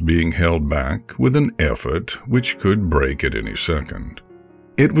tears being held back with an effort which could break at any second.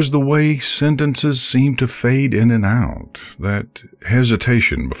 It was the way sentences seemed to fade in and out, that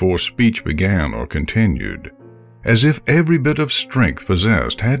hesitation before speech began or continued, as if every bit of strength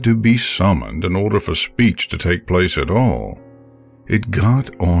possessed had to be summoned in order for speech to take place at all. It got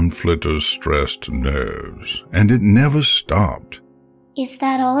on Flitter's stressed nerves, and it never stopped. Is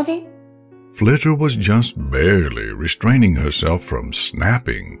that all of it? Flitter was just barely restraining herself from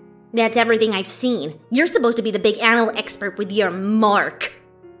snapping. That's everything I've seen. You're supposed to be the big animal expert with your mark.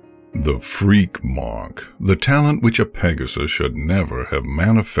 The freak mark, the talent which a Pegasus should never have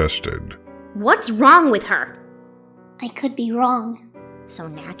manifested. What's wrong with her? I could be wrong. So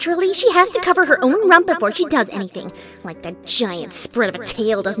naturally, she has to cover her own rump before she does anything. Like that giant spread of a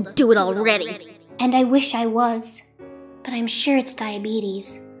tail doesn't do it already. And I wish I was. But I'm sure it's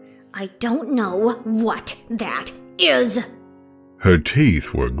diabetes. I don't know what that is. Her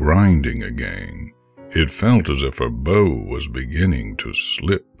teeth were grinding again. It felt as if her bow was beginning to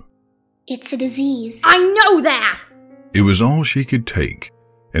slip. It's a disease. I know that! It was all she could take,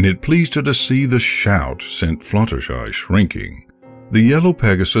 and it pleased her to see the shout sent Fluttershy shrinking, the yellow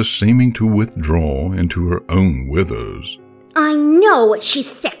Pegasus seeming to withdraw into her own withers. I know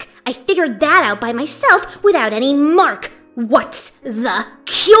she's sick. I figured that out by myself without any mark. What's the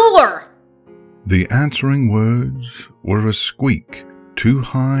cure? The answering words were a squeak, too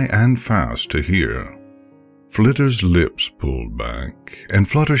high and fast to hear. Flitter's lips pulled back, and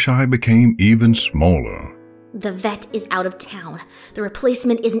Fluttershy became even smaller. The vet is out of town. The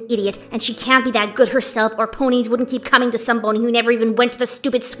replacement is an idiot, and she can't be that good herself, or ponies wouldn't keep coming to somebody who never even went to the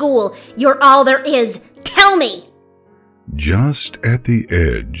stupid school. You're all there is. Tell me! Just at the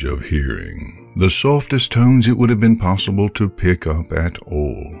edge of hearing, the softest tones it would have been possible to pick up at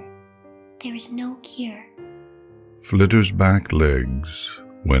all. There is no cure. Flitter's back legs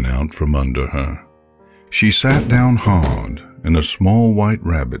went out from under her. She sat down hard, and a small white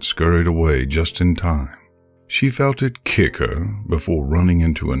rabbit scurried away just in time. She felt it kick her before running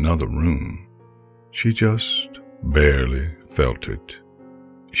into another room. She just barely felt it.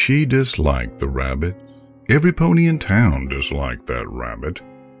 She disliked the rabbit. Every pony in town disliked that rabbit,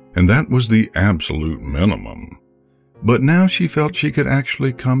 and that was the absolute minimum. But now she felt she could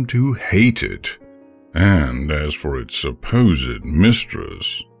actually come to hate it. And as for its supposed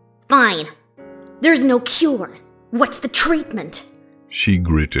mistress... Fine. There's no cure. What's the treatment? She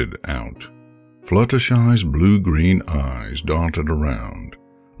gritted out. Fluttershy's blue-green eyes darted around,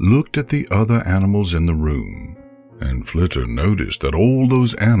 looked at the other animals in the room, and Flitter noticed that all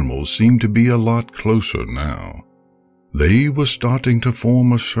those animals seemed to be a lot closer now. They were starting to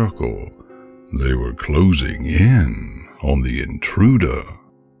form a circle. They were closing in on the intruder.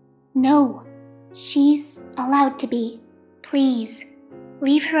 No, she's allowed to be. Please,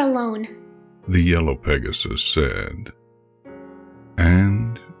 leave her alone, the yellow Pegasus said.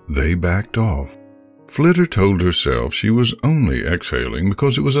 And they backed off. Flitter told herself she was only exhaling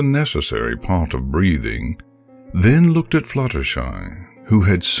because it was a necessary part of breathing, then looked at Fluttershy, who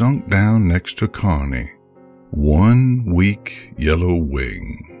had sunk down next to Carney. One weak yellow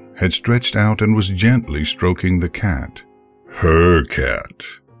wing had stretched out and was gently stroking the cat. Her cat.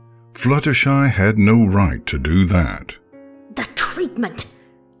 Fluttershy had no right to do that. The treatment.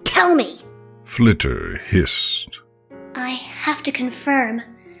 Tell me. Flitter hissed. I have to confirm.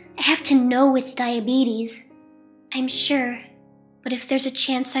 I have to know it's diabetes. I'm sure, but if there's a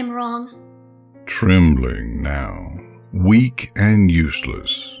chance I'm wrong... Trembling now, weak and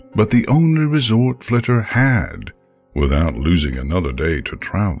useless, but the only resort Flitter had, without losing another day to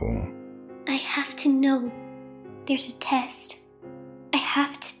travel. I have to know. There's a test. I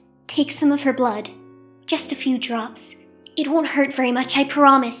have to take some of her blood. Just a few drops. It won't hurt very much, I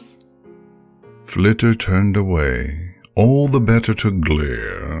promise. Flitter turned away, all the better to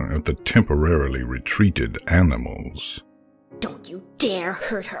glare at the temporarily retreated animals. Don't you dare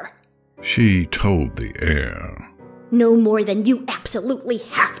hurt her, she told the air. No more than you absolutely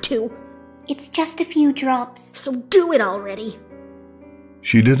have to. It's just a few drops. So do it already.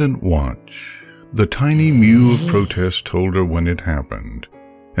 She didn't watch. The tiny mew of protest told her when it happened,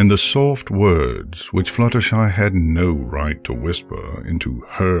 and the soft words which Fluttershy had no right to whisper into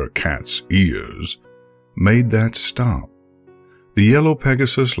her cat's ears made that stop. The yellow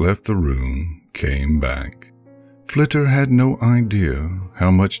Pegasus left the room, came back. Flitter had no idea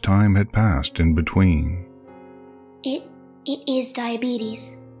how much time had passed in between. It is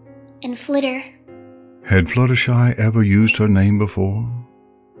diabetes. And Flitter... Had Fluttershy ever used her name before?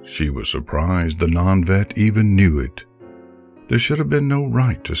 She was surprised the non-vet even knew it. There should have been no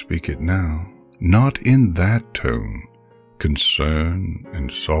right to speak it now, not in that tone. Concern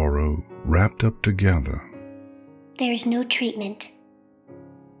and sorrow wrapped up together. There's no treatment.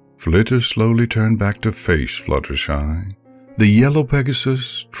 Flitter slowly turned back to face Fluttershy. The yellow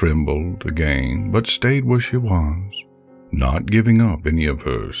Pegasus trembled again, but stayed where she was, not giving up any of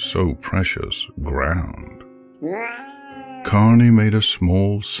her so precious ground. Carney made a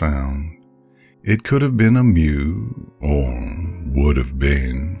small sound. It could have been a mew, or would have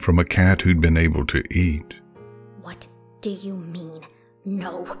been from a cat who'd been able to eat. What do you mean,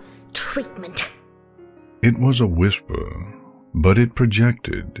 no treatment? It was a whisper, but it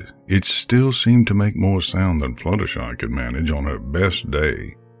projected. It still seemed to make more sound than Fluttershy could manage on her best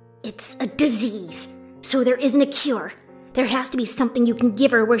day. It's a disease, so there isn't a cure. There has to be something you can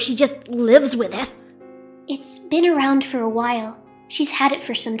give her where she just lives with it. It's been around for a while. She's had it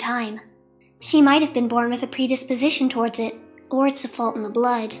for some time. She might have been born with a predisposition towards it, or it's a fault in the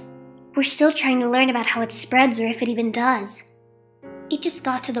blood. We're still trying to learn about how it spreads or if it even does. It just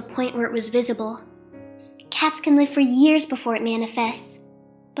got to the point where it was visible. Cats can live for years before it manifests,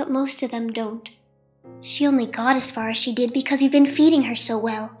 but most of them don't. She only got as far as she did because you've been feeding her so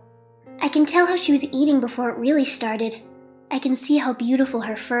well. I can tell how she was eating before it really started. I can see how beautiful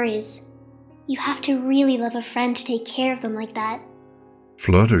her fur is. You have to really love a friend to take care of them like that.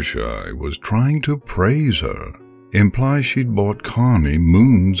 Fluttershy was trying to praise her, imply she'd bought Connie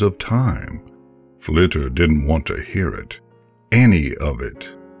moons of time. Flitter didn't want to hear it. Any of it.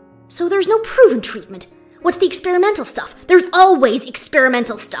 So there's no proven treatment. What's the experimental stuff? There's always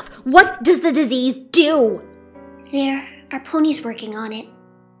experimental stuff. What does the disease do? There are ponies working on it,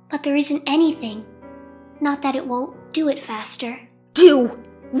 but there isn't anything. Not that it won't do it faster. Do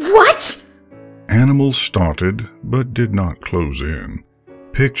what? Animals started, but did not close in.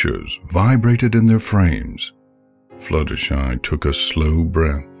 Pictures vibrated in their frames. Fluttershy took a slow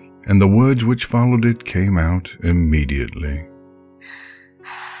breath, and the words which followed it came out immediately.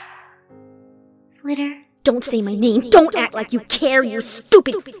 Flitter. Don't say my name. Don't act like you care, you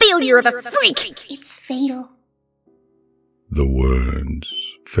stupid failure of a freak. It's fatal. The words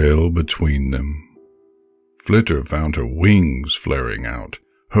fell between them. Flitter found her wings flaring out,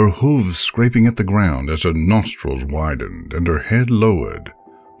 her hooves scraping at the ground as her nostrils widened and her head lowered,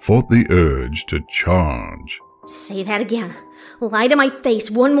 fought the urge to charge. Say that again. Lie to my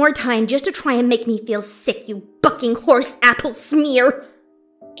face one more time just to try and make me feel sick, you bucking horse apple smear.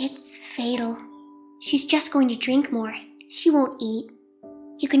 It's fatal. She's just going to drink more. She won't eat.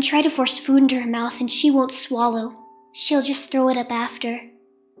 You can try to force food into her mouth and she won't swallow. She'll just throw it up after.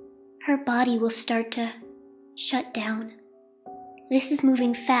 Her body will start to shut down. This is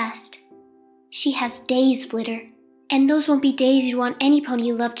moving fast. She has days, Flitter, and those won't be days you want any pony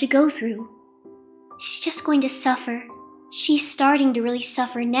you love to go through. She's just going to suffer. She's starting to really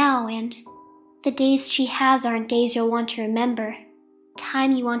suffer now, and the days she has aren't days you'll want to remember.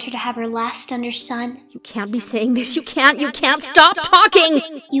 Time you want her to have her last under sun. You can't be saying this. You can't stop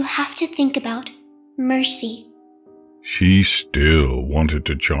talking. You have to think about mercy. She still wanted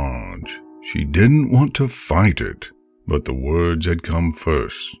to charge. She didn't want to fight it, but the words had come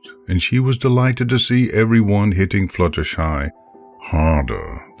first, and she was delighted to see everyone hitting Fluttershy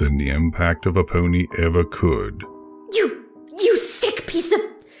harder than the impact of a pony ever could. You sick piece of...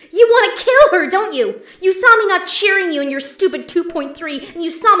 You want to kill her, don't you? You saw me not cheering you in your stupid 2.3, and you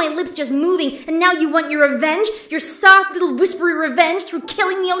saw my lips just moving, and now you want your revenge? Your soft little whispery revenge through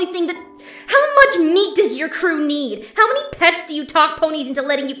killing the only thing that... How much meat does your crew need? How many pets do you talk ponies into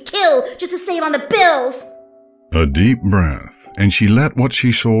letting you kill just to save on the bills? A deep breath, and she let what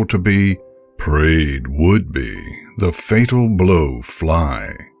she saw to be, prayed would be, the fatal blow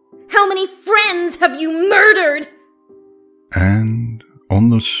fly. How many friends have you murdered? And on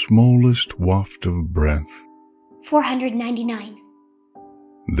the smallest waft of breath, 499.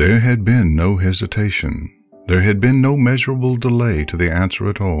 There had been no hesitation. There had been no measurable delay to the answer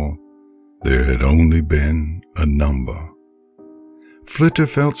at all. There had only been a number. Flitter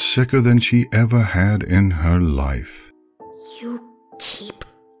felt sicker than she ever had in her life. You keep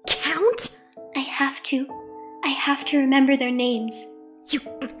count? I have to. I have to remember their names. You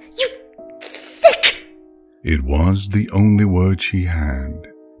sick! It was the only word she had.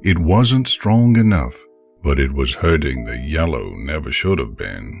 It wasn't strong enough, but it was hurting the yellow never should have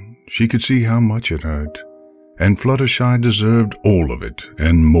been. She could see how much it hurt, and Fluttershy deserved all of it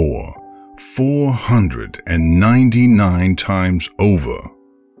and more, 499 times over.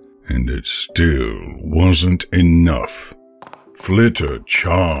 And it still wasn't enough. Flitter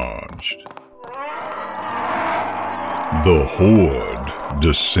charged. The horde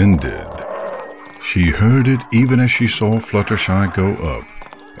descended. She heard it even as she saw Fluttershy go up,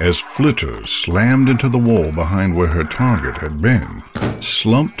 as Flitter slammed into the wall behind where her target had been,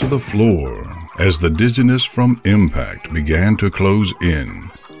 slumped to the floor as the dizziness from impact began to close in.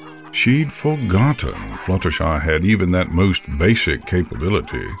 She'd forgotten Fluttershy had even that most basic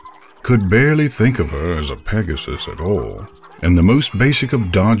capability, could barely think of her as a Pegasus at all, and the most basic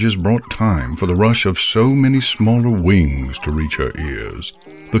of dodges brought time for the rush of so many smaller wings to reach her ears,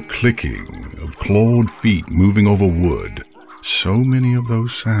 the clicking of clawed feet moving over wood. So many of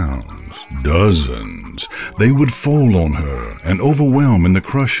those sounds, dozens, they would fall on her and overwhelm in the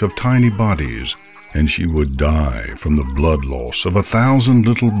crush of tiny bodies, and she would die from the blood loss of 1,000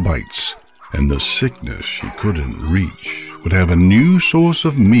 little bites, and the sickness she couldn't reach would have a new source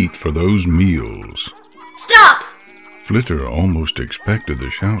of meat for those meals. Stop! Flitter almost expected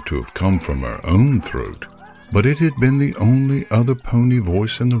the shout to have come from her own throat, but it had been the only other pony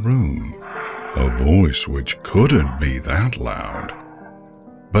voice in the room. A voice which couldn't be that loud.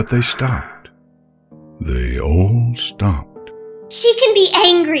 But they stopped. They all stopped. She can be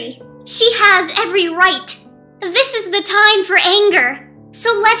angry. She has every right. This is the time for anger. So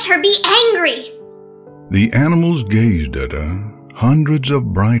let her be angry. The animals gazed at her, hundreds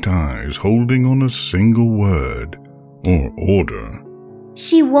of bright eyes holding on a single word or order.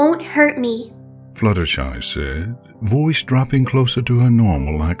 She won't hurt me, Fluttershy said, voice dropping closer to her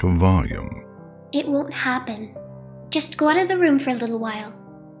normal lack of volume. It won't happen. Just go out of the room for a little while.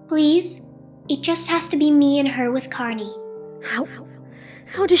 Please? It just has to be me and her with Carney.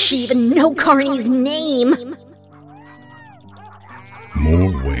 How does she even know Carney's name?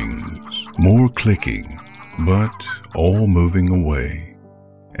 More wings, more clicking, but all moving away.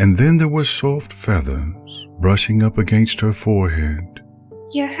 And then there were soft feathers brushing up against her forehead.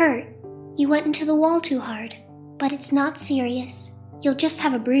 You're hurt. You went into the wall too hard. But it's not serious. You'll just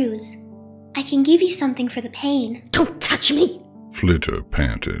have a bruise. I can give you something for the pain. Don't touch me! Flitter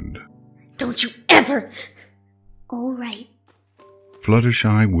panted. Don't you ever! All right.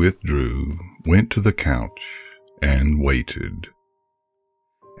 Fluttershy withdrew, went to the couch, and waited.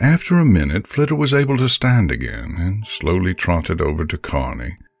 After a minute, Flitter was able to stand again and slowly trotted over to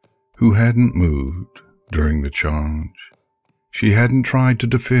Carney, who hadn't moved during the charge. She hadn't tried to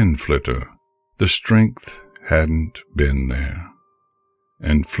defend Flitter. The strength hadn't been there.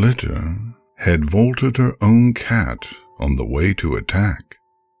 And Flitter had vaulted her own cat on the way to attack.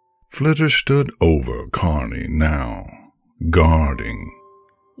 Flitter stood over Carney now, guarding.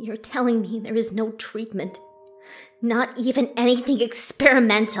 You're telling me there is no treatment? Not even anything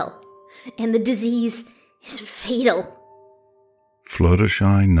experimental. And the disease is fatal.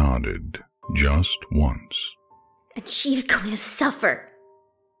 Fluttershy nodded just once. And she's going to suffer.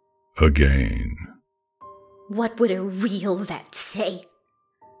 Again. What would a real vet say?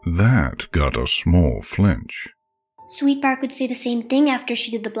 That got a small flinch. Sweetbark would say the same thing after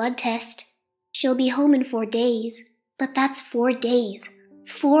she did the blood test. She'll be home in 4 days. But that's 4 days.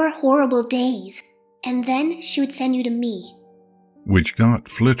 4 horrible days. And then she would send you to me. Which got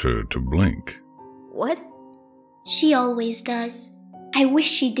Flitter to blink. What? She always does. I wish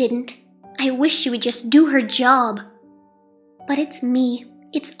she didn't. I wish she would just do her job. But it's me.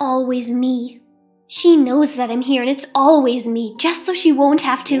 It's always me. She knows that I'm here and it's always me, just so she won't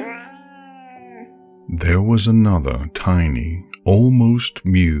have to. There was another tiny, almost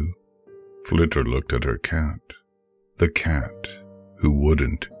mew. Flitter looked at her cat. The cat who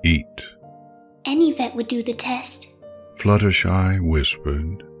wouldn't eat. Any vet would do the test. Fluttershy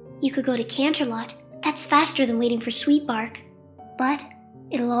whispered. You could go to Canterlot. That's faster than waiting for Sweetbark. But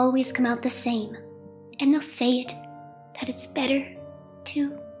it'll always come out the same. And they'll say it, that it's better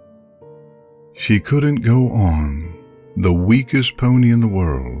to... She couldn't go on. The weakest pony in the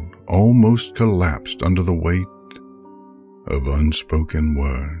world almost collapsed under the weight of unspoken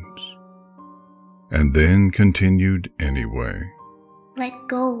words. And then continued anyway. Let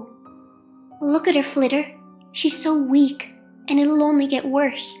go. Look at her, Flitter. She's so weak, and it'll only get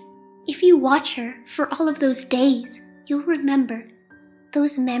worse. If you watch her for all of those days, you'll remember.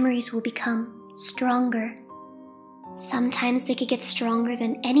 Those memories will become stronger. Sometimes they could get stronger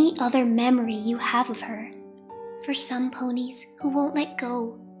than any other memory you have of her. For some ponies who won't let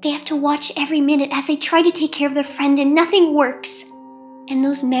go, they have to watch every minute as they try to take care of their friend and nothing works. And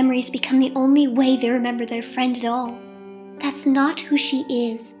those memories become the only way they remember their friend at all. That's not who she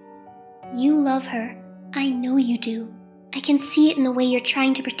is. You love her. I know you do. I can see it in the way you're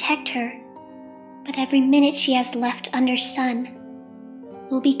trying to protect her. But every minute she has left under sun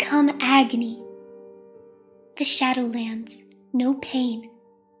will become agony. The Shadowlands, no pain.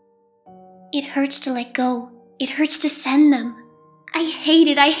 It hurts to let go. It hurts to send them. I hate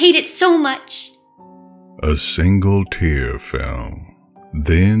it so much. A single tear fell,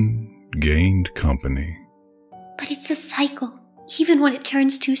 then gained company. But it's a cycle, even when it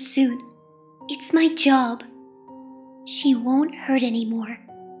turns too soon. It's my job. She won't hurt anymore.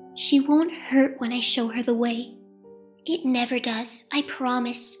 She won't hurt when I show her the way. It never does, I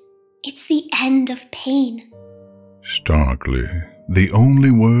promise. It's the end of pain. Starkly, the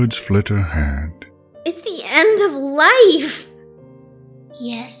only words Flitter had. It's the end of life!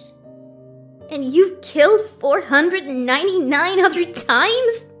 Yes. And you've killed 499 other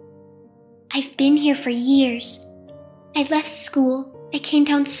times? I've been here for years. I left school. I came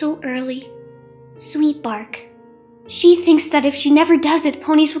down so early. Sweetbark. She thinks that if she never does it,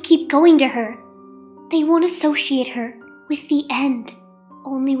 ponies will keep going to her. They won't associate her with the end.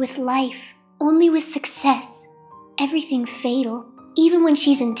 Only with life. Only with success. Everything fatal, even when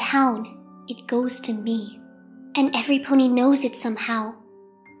she's in town, it goes to me. And every pony knows it somehow.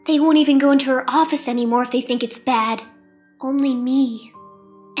 They won't even go into her office anymore if they think it's bad. Only me.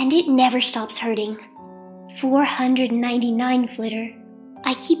 And it never stops hurting. 499, Flitter.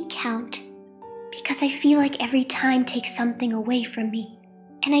 I keep count, because I feel like every time takes something away from me.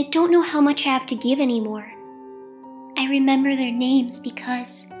 And I don't know how much I have to give anymore. I remember their names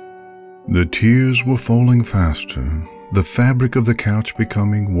because... The tears were falling faster, the fabric of the couch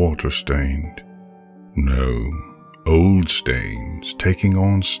becoming water-stained. No, old stains taking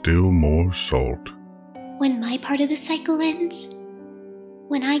on still more salt. When my part of the cycle ends,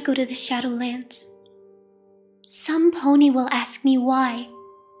 when I go to the Shadowlands, some pony will ask me why,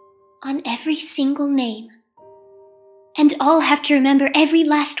 on every single name. And I'll have to remember every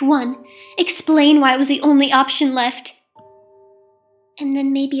last one, explain why it was the only option left. And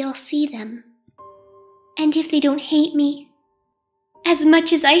then maybe I'll see them. And if they don't hate me, as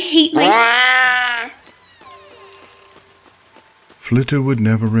much as I hate myself... Flitter would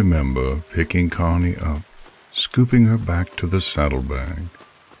never remember picking Connie up, scooping her back to the saddlebag,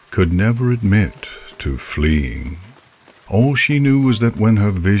 could never admit to fleeing. All she knew was that when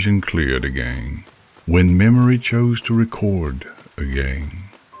her vision cleared again, when memory chose to record again,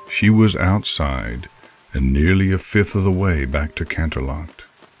 she was outside and nearly a fifth of the way back to Canterlot.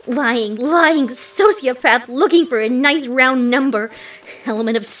 Lying, sociopath looking for a nice round number.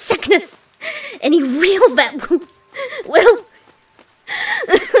 Element of sickness. Any real vet will...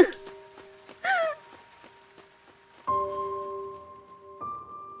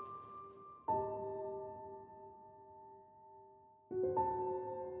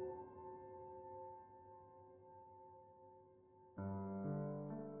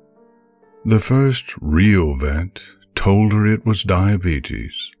 The first real vet told her it was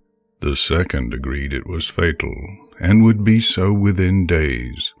diabetes. The second agreed it was fatal, and would be so within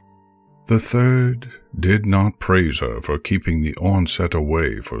days. The third did not praise her for keeping the onset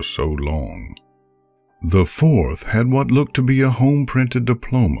away for so long. The fourth had what looked to be a home-printed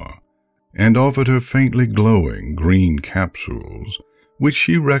diploma, and offered her faintly glowing green capsules, which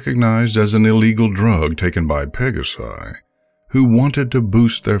she recognized as an illegal drug taken by Pegasi, who wanted to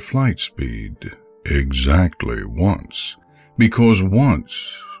boost their flight speed exactly once, because once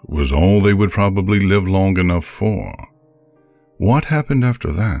was all they would probably live long enough for. What happened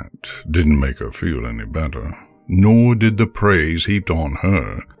after that didn't make her feel any better, nor did the praise heaped on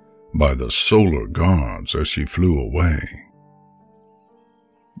her by the solar gods as she flew away.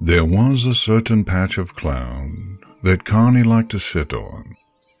 There was a certain patch of cloud that Connie liked to sit on.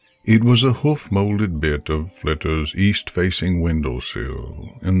 It was a hoof-molded bit of Flitter's east-facing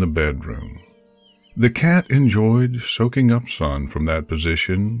windowsill in the bedroom. The cat enjoyed soaking up sun from that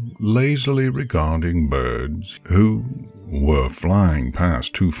position, lazily regarding birds who were flying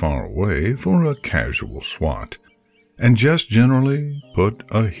past too far away for a casual swat, and just generally put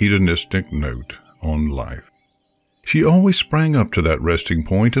a hedonistic note on life. She always sprang up to that resting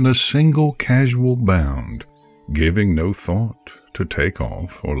point in a single casual bound, giving no thought to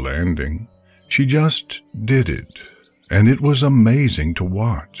takeoff or landing. She just did it, and it was amazing to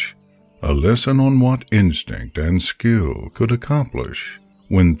watch. A lesson on what instinct and skill could accomplish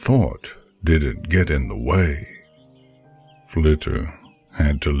when thought didn't get in the way. Flitter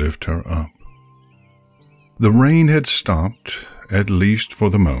had to lift her up. The rain had stopped, at least for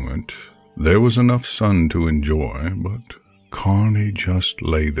the moment. There was enough sun to enjoy, but Connie just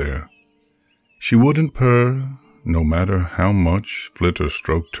lay there. She wouldn't purr, no matter how much Flitter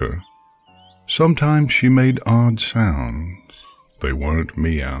stroked her. Sometimes she made odd sounds. They weren't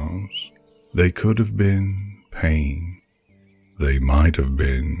meows. They could have been pain. They might have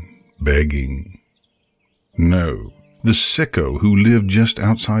been begging. No, the sicko who lived just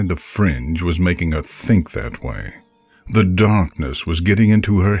outside the fringe was making her think that way. The darkness was getting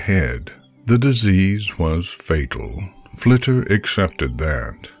into her head. The disease was fatal. Flitter accepted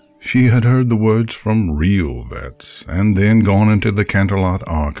that. She had heard the words from real vets, and then gone into the Canterlot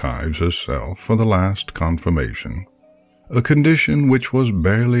archives herself for the last confirmation. A condition which was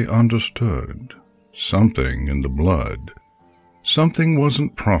barely understood. Something in the blood. Something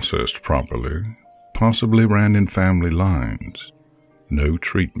wasn't processed properly, possibly ran in family lines. No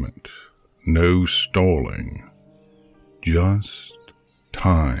treatment, no stalling. Just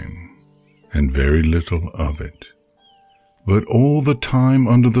time, and very little of it. But all the time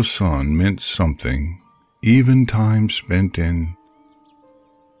under the sun meant something, even time spent in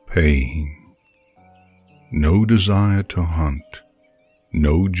pain. No desire to hunt,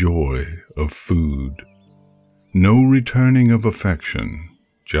 no joy of food, no returning of affection,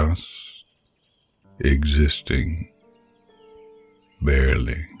 just existing.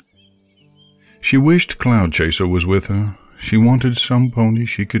 Barely. She wished Cloud Chaser was with her. She wanted some pony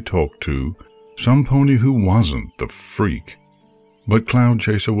she could talk to, some pony who wasn't the freak. But Cloud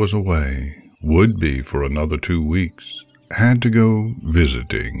Chaser was away, would be for another 2 weeks, had to go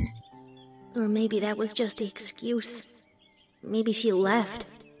visiting. Or maybe that was just the excuse. Maybe she left.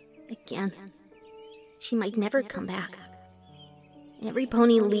 Again. She might never come back. Every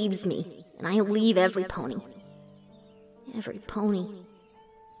pony leaves me, and I leave every pony. Every pony.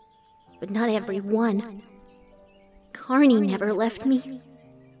 But not every one. Carney never left me.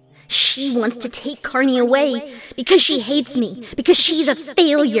 She wants to take Carney away because she hates me, because she's a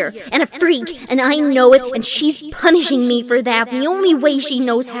failure and a freak, and I know it, and she's punishing me for that the only way she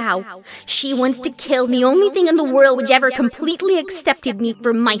knows how. She wants to kill the only thing in the world which ever completely accepted me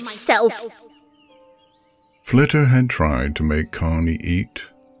for myself. Flitter had tried to make Carney eat.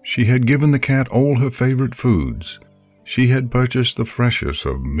 She had given the cat all her favorite foods. She had purchased the freshest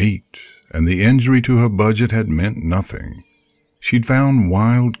of meat, and the injury to her budget had meant nothing. She'd found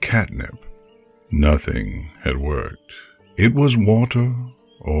wild catnip. Nothing had worked. It was water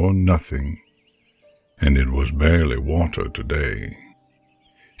or nothing, and it was barely water today.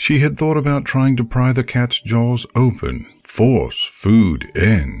 She had thought about trying to pry the cat's jaws open, force food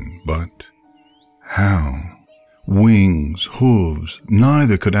in, but how? Wings, hooves,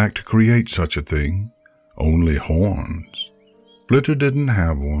 neither could act to create such a thing. Only horns. Flitter didn't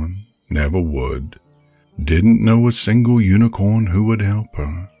have one, never would. Didn't know a single unicorn who would help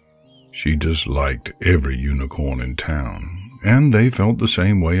her. She disliked every unicorn in town, and they felt the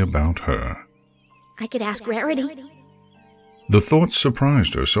same way about her. I could ask Rarity. The thought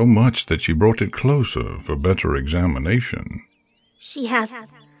surprised her so much that she brought it closer for better examination. She has...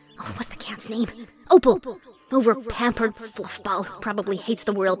 Oh, what's the cat's name? Opal. Over-pampered fluffball. Probably hates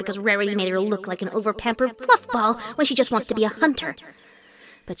the world because Rarity made her look like an over-pampered fluffball when she just wants to be a hunter.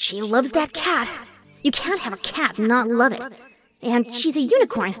 But she loves that cat. You can't have a cat and not love it. And she's a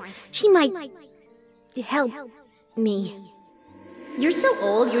unicorn. She might help me. You're so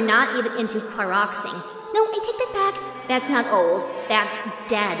old, you're not even into quaroxing. No, I take that back. That's not old. That's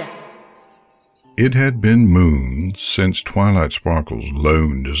dead. It had been moons since Twilight Sparkle's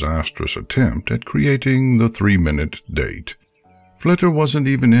lone disastrous attempt at creating the 3-minute date. Flitter wasn't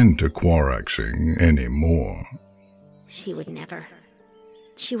even into quaroxing anymore. She would never.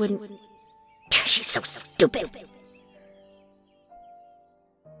 She wouldn't. She's so stupid.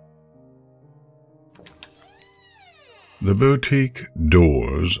 The boutique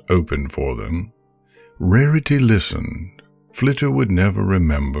doors opened for them. Rarity listened. Flitter would never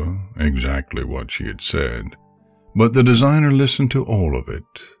remember exactly what she had said, but the designer listened to all of it,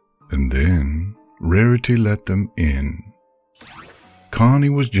 and then Rarity let them in. Carney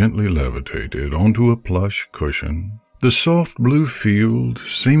was gently levitated onto a plush cushion, the soft blue field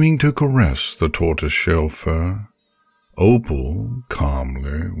seeming to caress the tortoise-shell fur. Opal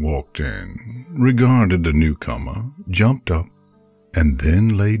calmly walked in, regarded the newcomer, jumped up, and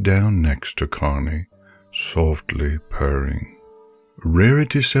then lay down next to Carney, softly purring.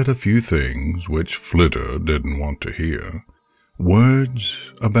 Rarity said a few things which Flitter didn't want to hear. Words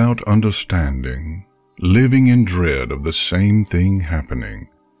about understanding, living in dread of the same thing happening,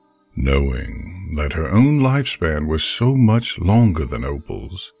 knowing that her own lifespan was so much longer than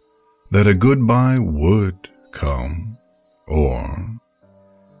Opal's, that a goodbye would come,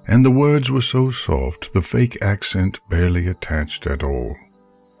 and the words were so soft the fake accent barely attached at all,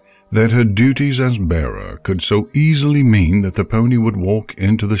 that her duties as bearer could so easily mean that the pony would walk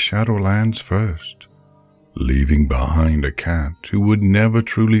into the Shadowlands first, leaving behind a cat who would never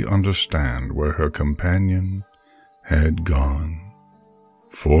truly understand where her companion had gone.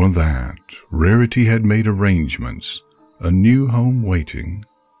 For that, Rarity had made arrangements, a new home waiting,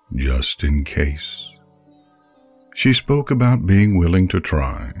 just in case. She spoke about being willing to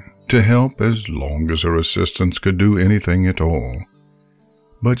try, to help as long as her assistants could do anything at all.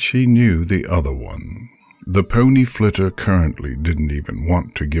 But she knew the other one. The pony Flitter currently didn't even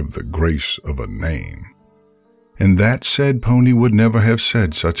want to give the grace of a name. And that said pony would never have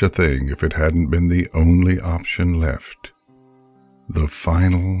said such a thing if it hadn't been the only option left. The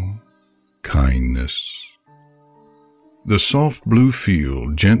final kindness. The soft blue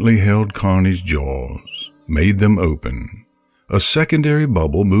field gently held Carney's jaws, made them open. A secondary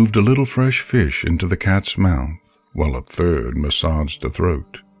bubble moved a little fresh fish into the cat's mouth, while a third massaged the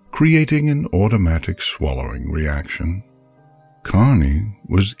throat, creating an automatic swallowing reaction. Carney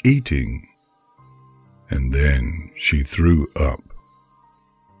was eating. And then she threw up.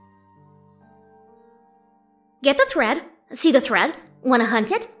 Get the thread. See the thread? Wanna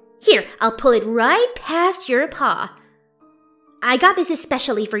hunt it? Here, I'll pull it right past your paw. I got this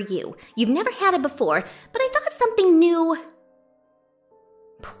especially for you. You've never had it before, but I thought something new.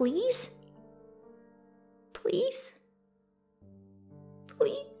 Please? Please?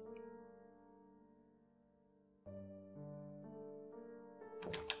 Please?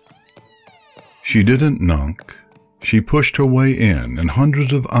 She didn't knock. She pushed her way in, and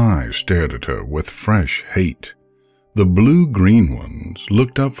hundreds of eyes stared at her with fresh hate. The blue-green ones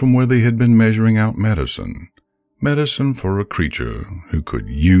looked up from where they had been measuring out medicine. Medicine for a creature who could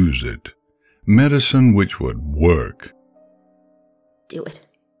use it. Medicine which would work. Do it.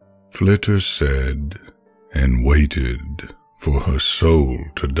 Flitter said, and waited for her soul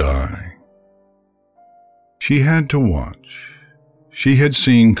to die. She had to watch. She had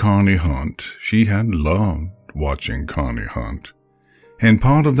seen Connie hunt. She had loved watching Connie hunt. And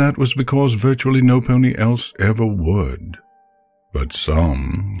part of that was because virtually no pony else ever would. But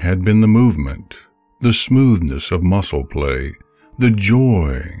some had been the movement, the smoothness of muscle play, the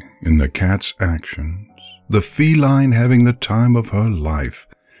joy in the cat's actions, the feline having the time of her life,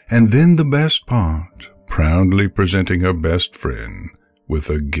 and then the best part, proudly presenting her best friend with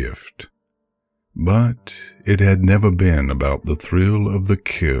a gift. But it had never been about the thrill of the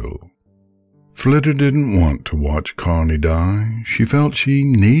kill. Flitter didn't want to watch Connie die. She felt she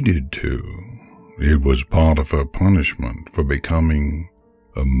needed to. It was part of her punishment for becoming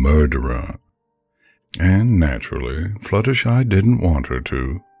a murderer. And naturally, Fluttershy didn't want her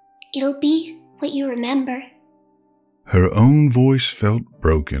to. It'll be what you remember. Her own voice felt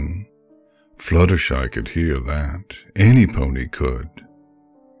broken. Fluttershy could hear that. Any pony could.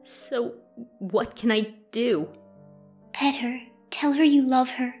 So, what can I do? Pet her. Tell her you love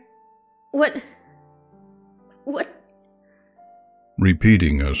her. What?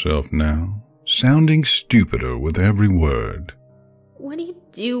 Repeating herself now, sounding stupider with every word. What do you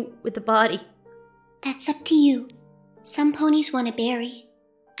do with the body? That's up to you. Some ponies want to bury.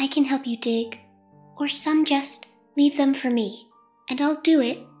 I can help you dig. Or some just leave them for me. And I'll do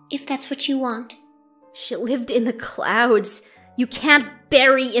it if that's what you want. She lived in the clouds. You can't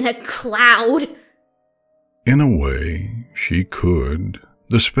bury in a cloud. In a way, she could.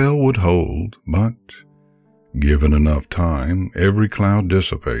 The spell would hold, but, given enough time, every cloud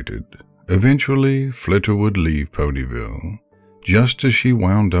dissipated. Eventually, Flitter would leave Ponyville, just as she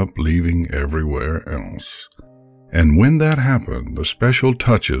wound up leaving everywhere else. And when that happened, the special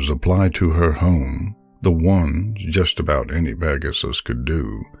touches applied to her home, the ones just about any Pegasus could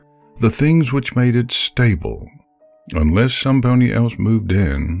do, the things which made it stable. Unless some pony else moved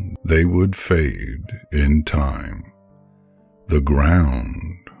in, they would fade in time. The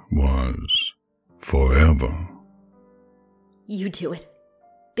ground was forever. You do it.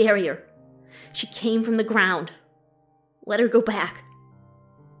 Bury her. She came from the ground. Let her go back.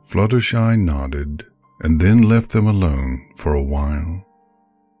 Fluttershy nodded, and then left them alone for a while.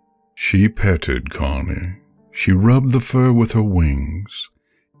 She petted Connie. She rubbed the fur with her wings.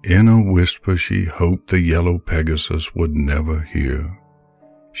 In a whisper she hoped the yellow Pegasus would never hear.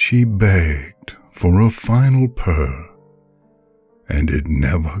 She begged for a final purr, and it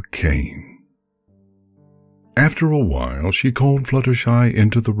never came. After a while, she called Fluttershy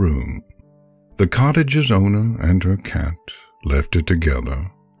into the room. The cottage's owner and her cat left it together.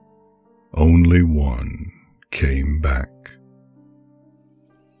 Only one came back.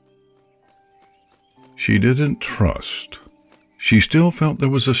 She didn't trust. She still felt there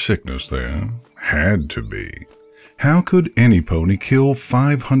was a sickness there. Had to be. How could any pony kill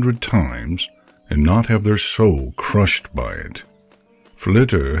 500 times and not have their soul crushed by it?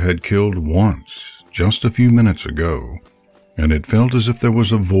 Flitter had killed once, just a few minutes ago, and it felt as if there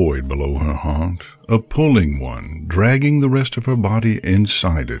was a void below her heart, a pulling one, dragging the rest of her body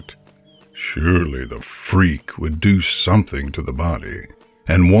inside it. Surely the freak would do something to the body,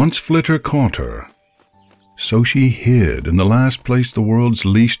 and once Flitter caught her. So she hid in the last place the world's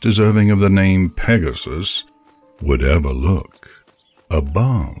least deserving of the name Pegasus would ever look,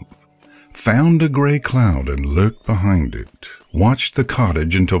 above. Found a gray cloud and lurked behind it, watched the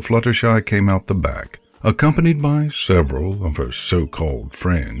cottage until Fluttershy came out the back, accompanied by several of her so-called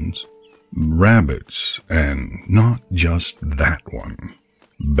friends, rabbits, and not just that one,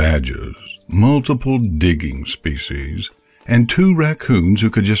 badgers, multiple digging species, and 2 raccoons who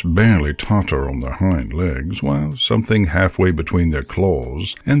could just barely totter on their hind legs, while something halfway between their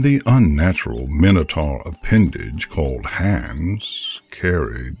claws and the unnatural minotaur appendage called hands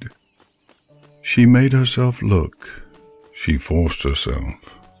carried. She made herself look. She forced herself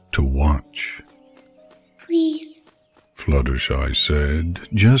to watch. Please, Fluttershy said,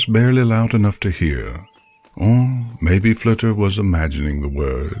 just barely loud enough to hear. Or maybe Flitter was imagining the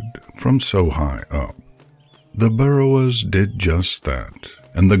word from so high up. The burrowers did just that,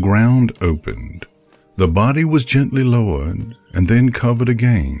 and the ground opened. The body was gently lowered, and then covered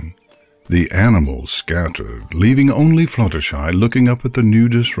again. The animals scattered, leaving only Fluttershy looking up at the new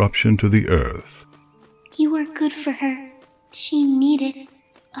disruption to the earth. You were good for her. She needed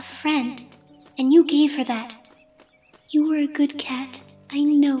a friend, and you gave her that. You were a good cat, I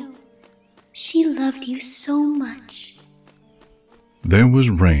know. She loved you so much. There was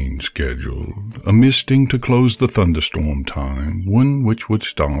rain scheduled, a misting to close the thunderstorm time, one which would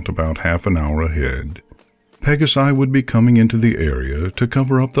start about half an hour ahead. Pegasi would be coming into the area to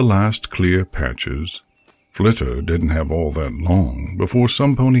cover up the last clear patches. Flitter didn't have all that long before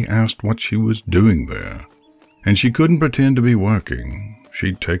some pony asked what she was doing there, and she couldn't pretend to be working.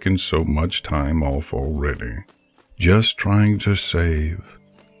 She'd taken so much time off already, just trying to save.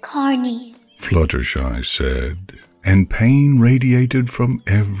 Carney, Fluttershy said, and pain radiated from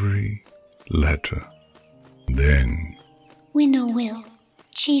every letter. Then, Winnowill,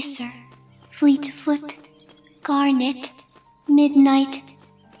 Chaser, Fleetfoot, Garnet, Midnight.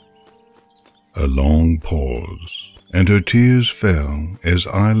 a long pause, and her tears fell as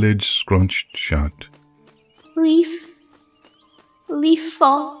eyelids scrunched shut.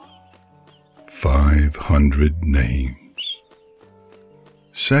 Leafall. 500 names.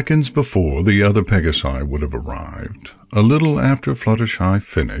 Seconds before the other Pegasi would have arrived, a little after Fluttershy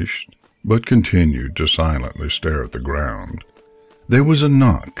finished, but continued to silently stare at the ground, there was a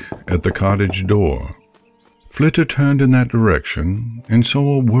knock at the cottage door. Flitter turned in that direction and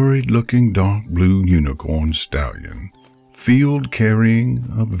saw a worried-looking dark blue unicorn stallion, field-carrying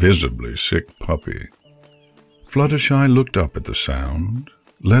a visibly sick puppy. Fluttershy looked up at the sound,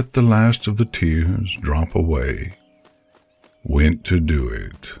 let the last of the tears drop away, went to do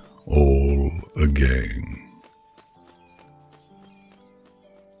it all again.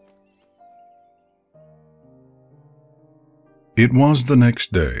 It was the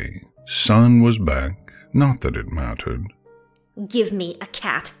next day. Sun was back, not that it mattered. Give me a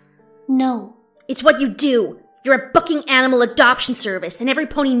cat. No. It's what you do. You're a booking animal adoption service, and every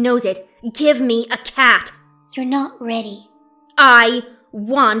pony knows it. Give me a cat. You're not ready. I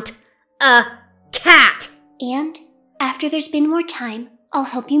want a cat. And after there's been more time, I'll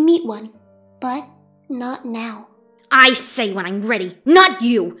help you meet one. But not now. I say when I'm ready, not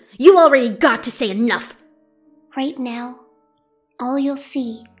you. You already got to say enough. Right now, all you'll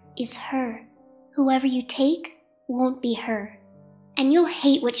see is her. Whoever you take won't be her. And you'll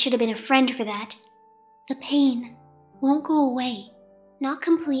hate what should have been a friend for that. The pain won't go away. Not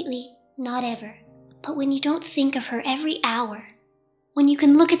completely, not ever. But when you don't think of her every hour, when you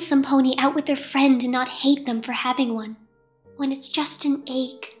can look at some pony out with their friend and not hate them for having one, when it's just an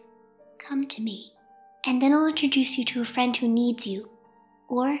ache, come to me, and then I'll introduce you to a friend who needs you,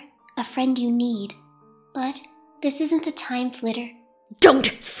 or a friend you need. But this isn't the time, Flitter.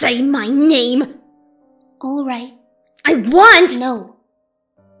 Don't say my name! All right. I want— No.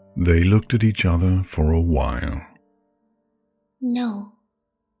 They looked at each other for a while. No.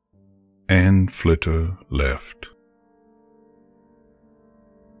 And Flitter left.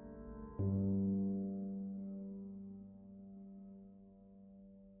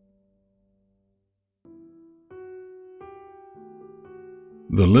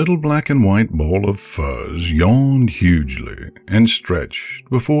 The little black and white ball of fuzz yawned hugely and stretched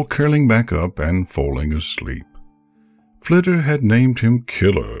before curling back up and falling asleep. Flitter had named him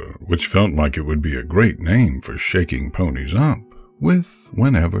Killer, which felt like it would be a great name for shaking ponies up with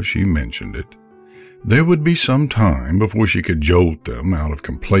whenever she mentioned it. There would be some time before she could jolt them out of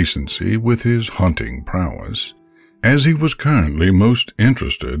complacency with his hunting prowess, as he was currently most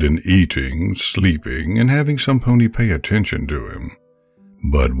interested in eating, sleeping, and having some pony pay attention to him.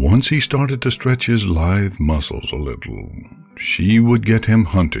 But once he started to stretch his lithe muscles a little, she would get him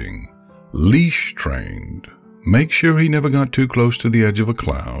hunting, leash-trained, make sure he never got too close to the edge of a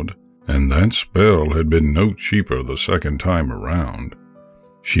cloud, and that spell had been no cheaper the second time around.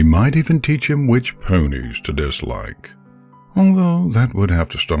 She might even teach him which ponies to dislike, although that would have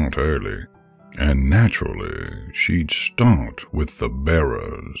to start early, and naturally she'd start with the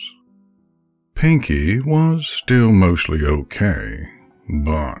bearers. Pinky was still mostly okay.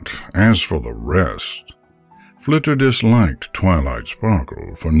 But as for the rest, Flitter disliked Twilight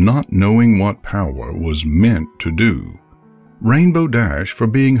Sparkle for not knowing what power was meant to do, Rainbow Dash for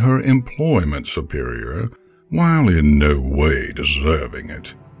being her employment superior while in no way deserving it,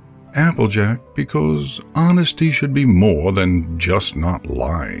 Applejack because honesty should be more than just not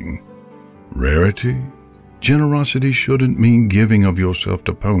lying, Rarity Generosity shouldn't mean giving of yourself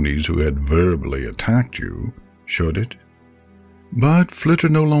to ponies who had verbally attacked you, should it? But Flitter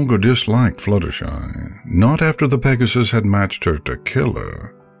no longer disliked Fluttershy, not after the Pegasus had matched her to kill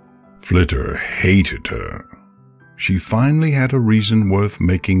her. Flitter hated her. She finally had a reason worth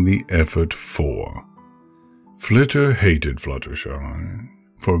making the effort for. Flitter hated Fluttershy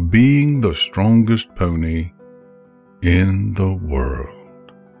for being the strongest pony in the world.